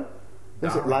 you know?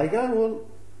 Is it Daring. Lego? Well,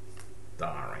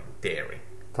 Daring. Daring.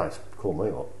 call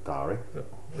me like Daring.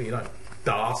 Well, you don't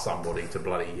dar somebody to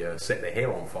bloody set their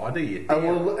hair on fire, do you? And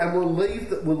we'll leave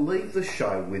the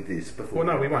show with this before.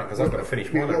 Well, no, we won't, because I've got to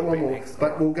finish mine. We've got a one bit more, next.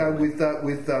 but we'll go with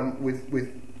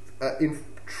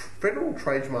Federal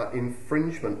Trademark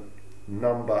Infringement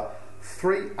number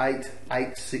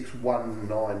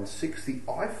 3886196, the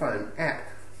iPhone app.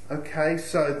 Okay,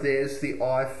 so there's the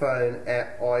iPhone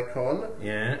app icon.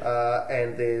 Yeah.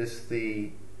 And there's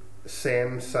the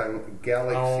Samsung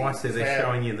Galaxy. Oh, I see. They're Tab.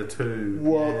 showing you the 2.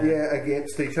 Well, yeah,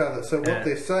 against each other. So what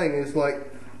they're saying is that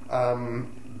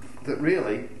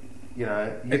really,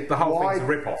 The whole thing's a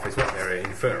rip-off, is what they're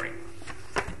inferring.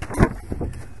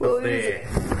 Well, Of their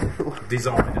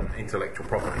design and intellectual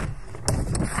property.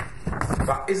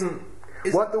 But isn't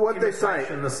what they're saying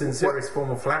imitation the sincerest form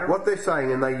of flattery? What they're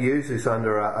saying, and they use this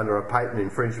under a patent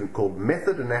infringement called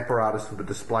method and apparatus for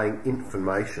displaying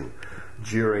information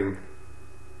during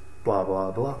blah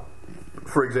blah blah.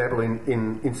 For example,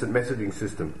 in instant messaging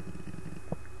system.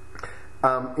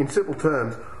 In simple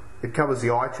terms, it covers the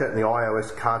iChat and the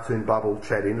iOS cartoon bubble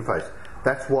chat interface.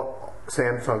 That's what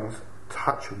Samsung's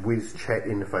Touch Wiz chat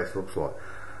interface looks like.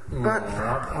 But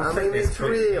I mean, it's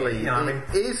really I think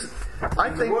is. I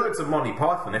in think the words of Monty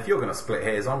Python, if you're going to split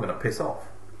hairs, I'm going to piss off.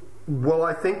 Well,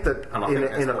 I think that And I think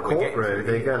that's in a what we're getting courtroom,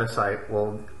 to they're here. going to say,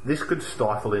 well, this could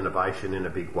stifle innovation in a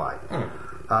big way.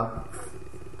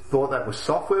 Thought that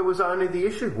software was only the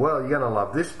issue? Well, you're going to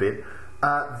love this bit.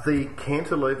 The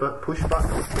cantilever push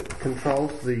button that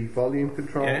controls the volume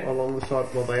control along the side,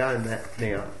 well, they own that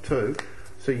now too.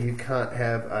 So you can't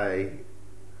have a...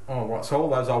 Oh, right. So all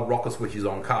those old rocker switches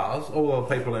on cars, all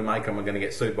the people who make them are going to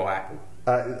get sued by Apple.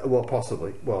 well,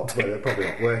 possibly. Well, they're probably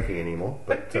not working anymore,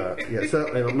 but yeah,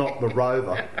 certainly not the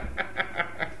Rover.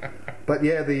 But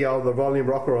yeah, the volume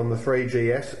rocker on the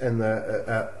 3GS and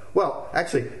the well,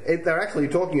 actually, they're actually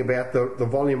talking about the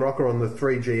volume rocker on the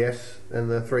 3GS and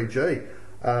the 3G.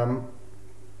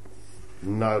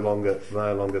 No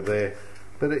longer there.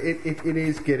 But it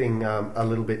is getting a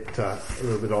little bit odd.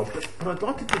 But I'd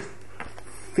like to just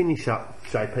finish up,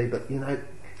 JP. But you know,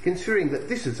 considering that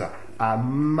this is a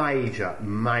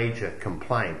major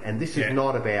complaint, and this is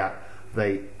not about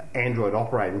the Android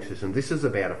operating system. This is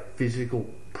about a physical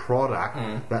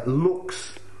product that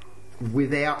looks,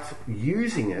 without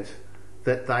using it,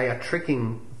 that they are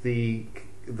tricking the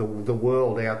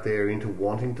world out there into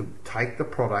wanting to take the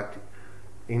product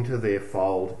into their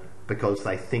fold because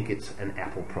they think it's an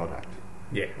Apple product.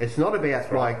 Yeah. It's not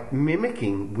about like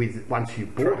mimicking with once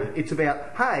you've bought it. It's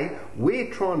about, hey, we're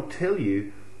trying to tell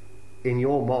you in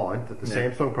your mind that the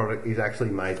Samsung product is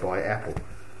actually made by Apple.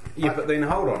 Yeah, but then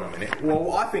hold on a minute.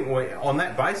 Well, I think on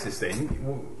that basis,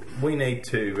 then we need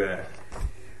to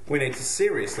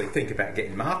seriously think about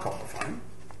getting Mark on the phone,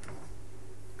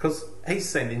 because he's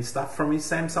sending stuff from his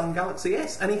Samsung Galaxy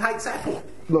S, and he hates Apple.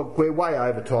 Look, we're way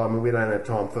over time, and we don't have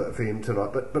time for him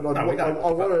tonight. But I want to just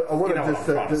what I'm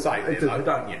trying to say there, though,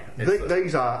 don't you?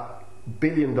 These are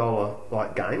billion-dollar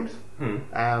like games.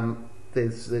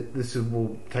 This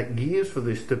will take years for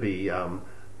this to be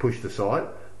pushed aside.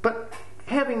 But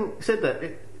having said that,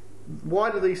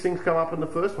 why do these things come up in the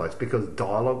first place? Because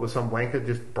dialogue with some wanker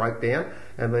just broke down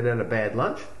and they'd had a bad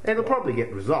lunch, and it'll probably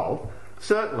get resolved.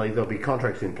 Certainly there'll be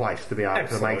contracts in place to be able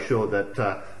to make sure that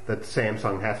that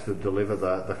Samsung has to deliver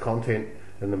the content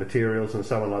and the materials and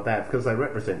so on like that, because they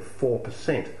represent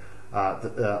 4%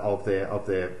 of their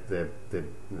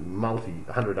multi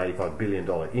 $185 billion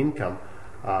income,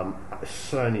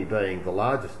 Sony being the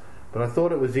largest. But I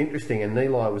thought it was interesting, and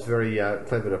Nilay was very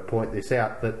clever to point this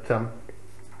out,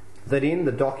 that in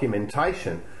the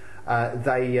documentation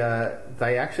they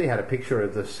actually had a picture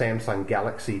of the Samsung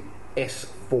Galaxy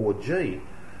S4G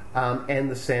and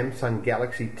the Samsung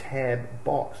Galaxy Tab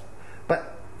box.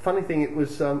 But funny thing, it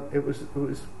was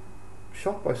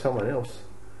shot by someone else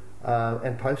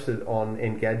and posted on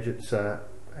Engadget's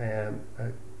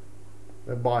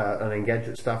by an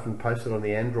Engadget stuff and posted on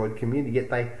the Android community. Yet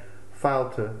they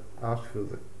failed to ask for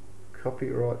the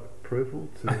copyright approval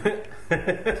to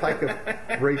take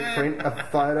a reprint a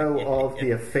photo of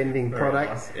the offending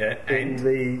product in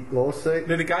the lawsuit.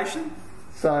 Litigation?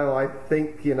 So I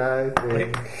think, I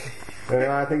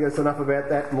think it's enough about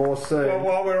that more soon. Well,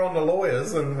 while we're on the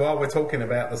lawyers and while we're talking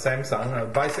about the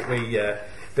Samsung, basically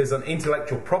there's an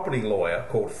intellectual property lawyer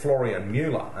called Florian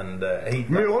Mueller, and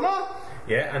Mueller?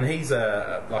 Yeah, and he's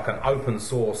like an open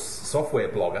source software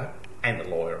blogger and a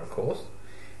lawyer, of course,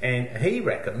 and he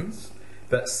reckons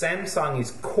that Samsung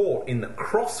is caught in the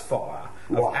crossfire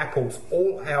of Apple's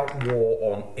all-out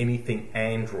war on anything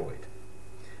Android.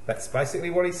 That's basically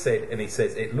what he said, and he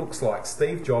says it looks like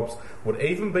Steve Jobs would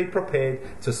even be prepared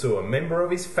to sue a member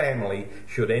of his family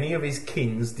should any of his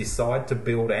kins decide to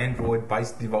build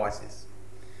Android-based devices.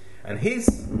 And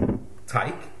his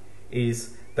take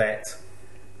is that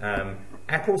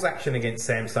Apple's action against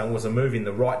Samsung was a move in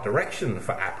the right direction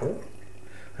for Apple,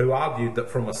 who argued that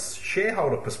from a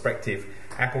shareholder perspective,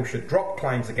 Apple should drop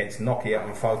claims against Nokia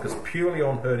and focus purely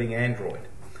on hurting Android.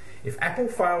 If Apple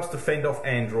fails to fend off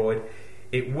Android,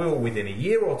 it will, within a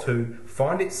year or two,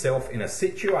 find itself in a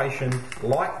situation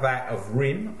like that of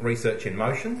RIM, Research in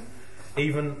Motion,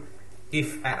 even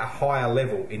if at a higher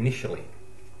level initially.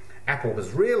 Apple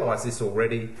has realised this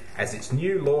already, as its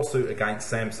new lawsuit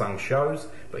against Samsung shows,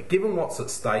 but given what's at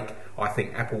stake, I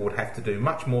think Apple would have to do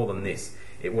much more than this.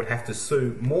 It would have to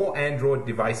sue more Android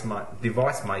device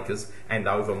makers and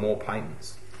over more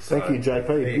patents. Thank you,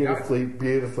 JP.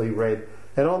 Beautifully read.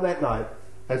 And on that note,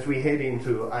 as we head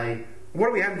into what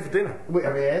are we having for dinner? we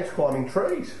have ants climbing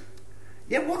trees.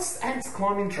 Yeah, what's ants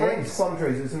climbing trees? Ants climbing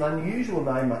trees is an unusual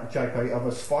name, JP, of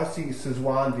a spicy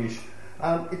Szechuan dish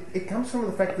It comes from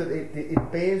the fact that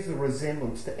it bears the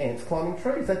resemblance to ants climbing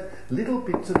trees. That little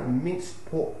bits of minced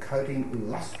pork coating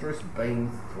lustrous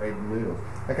bean thread noodles.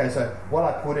 Okay, so what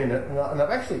I put in it, and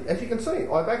I've actually, as you can see,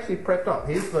 I've actually prepped up.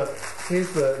 Here's the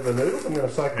noodles. I'm going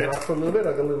to soak it up for a little bit.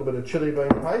 I've got a little bit of chili bean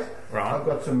paste. Right. I've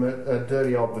got some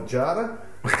dirty old vajada.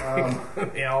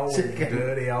 The old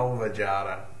dirty old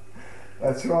vajada.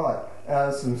 That's right.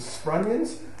 Some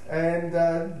sprunions and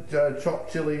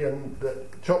chopped chili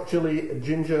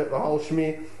ginger, the whole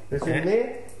schmear is in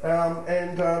there.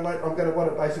 Mate, I'm going to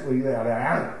want it basically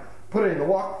put it in the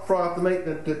wok, fry up the meat,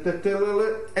 and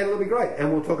it'll be great.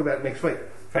 And we'll talk about it next week.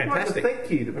 Fantastic. I'd like to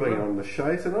thank you to be on the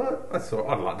show tonight. That's all.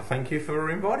 I'd like to thank you for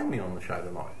inviting me on the show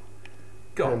tonight.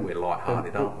 God, we're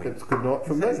light-hearted, aren't we? It's good night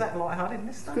from me. Is that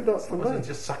light-heartedness? Good night from me. It's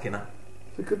just sucking up.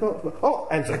 It's a good night from me. Oh,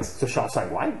 and to show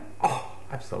same way. Oh,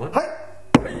 absolutely.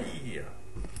 Hey.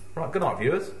 Right, good night,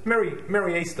 viewers.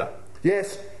 Merry Easter.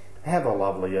 Yes, have a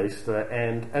lovely Easter,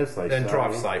 and as they say... And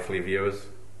drive safely, viewers.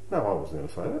 No, I wasn't going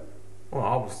to say that.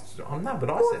 Well, no, but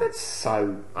I Well, said that's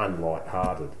so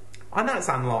unlight-hearted. I know it's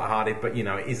unlight-hearted, but, you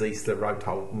know, it is Easter, road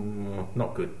toll,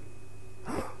 not good.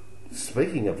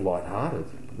 Speaking of light-hearted,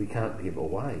 we can't give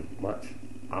away much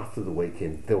after the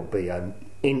weekend. There'll be an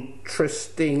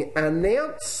interesting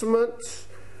announcement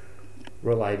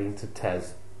relating to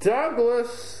Taz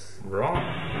Douglas. Right.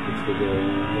 Which we're doing.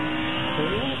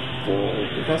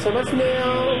 Thanks so much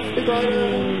now. Speak later.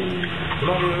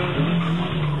 Love you.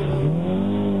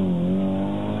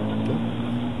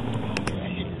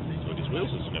 These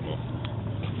wheels are snip off.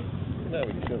 No,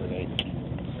 we sure ain't.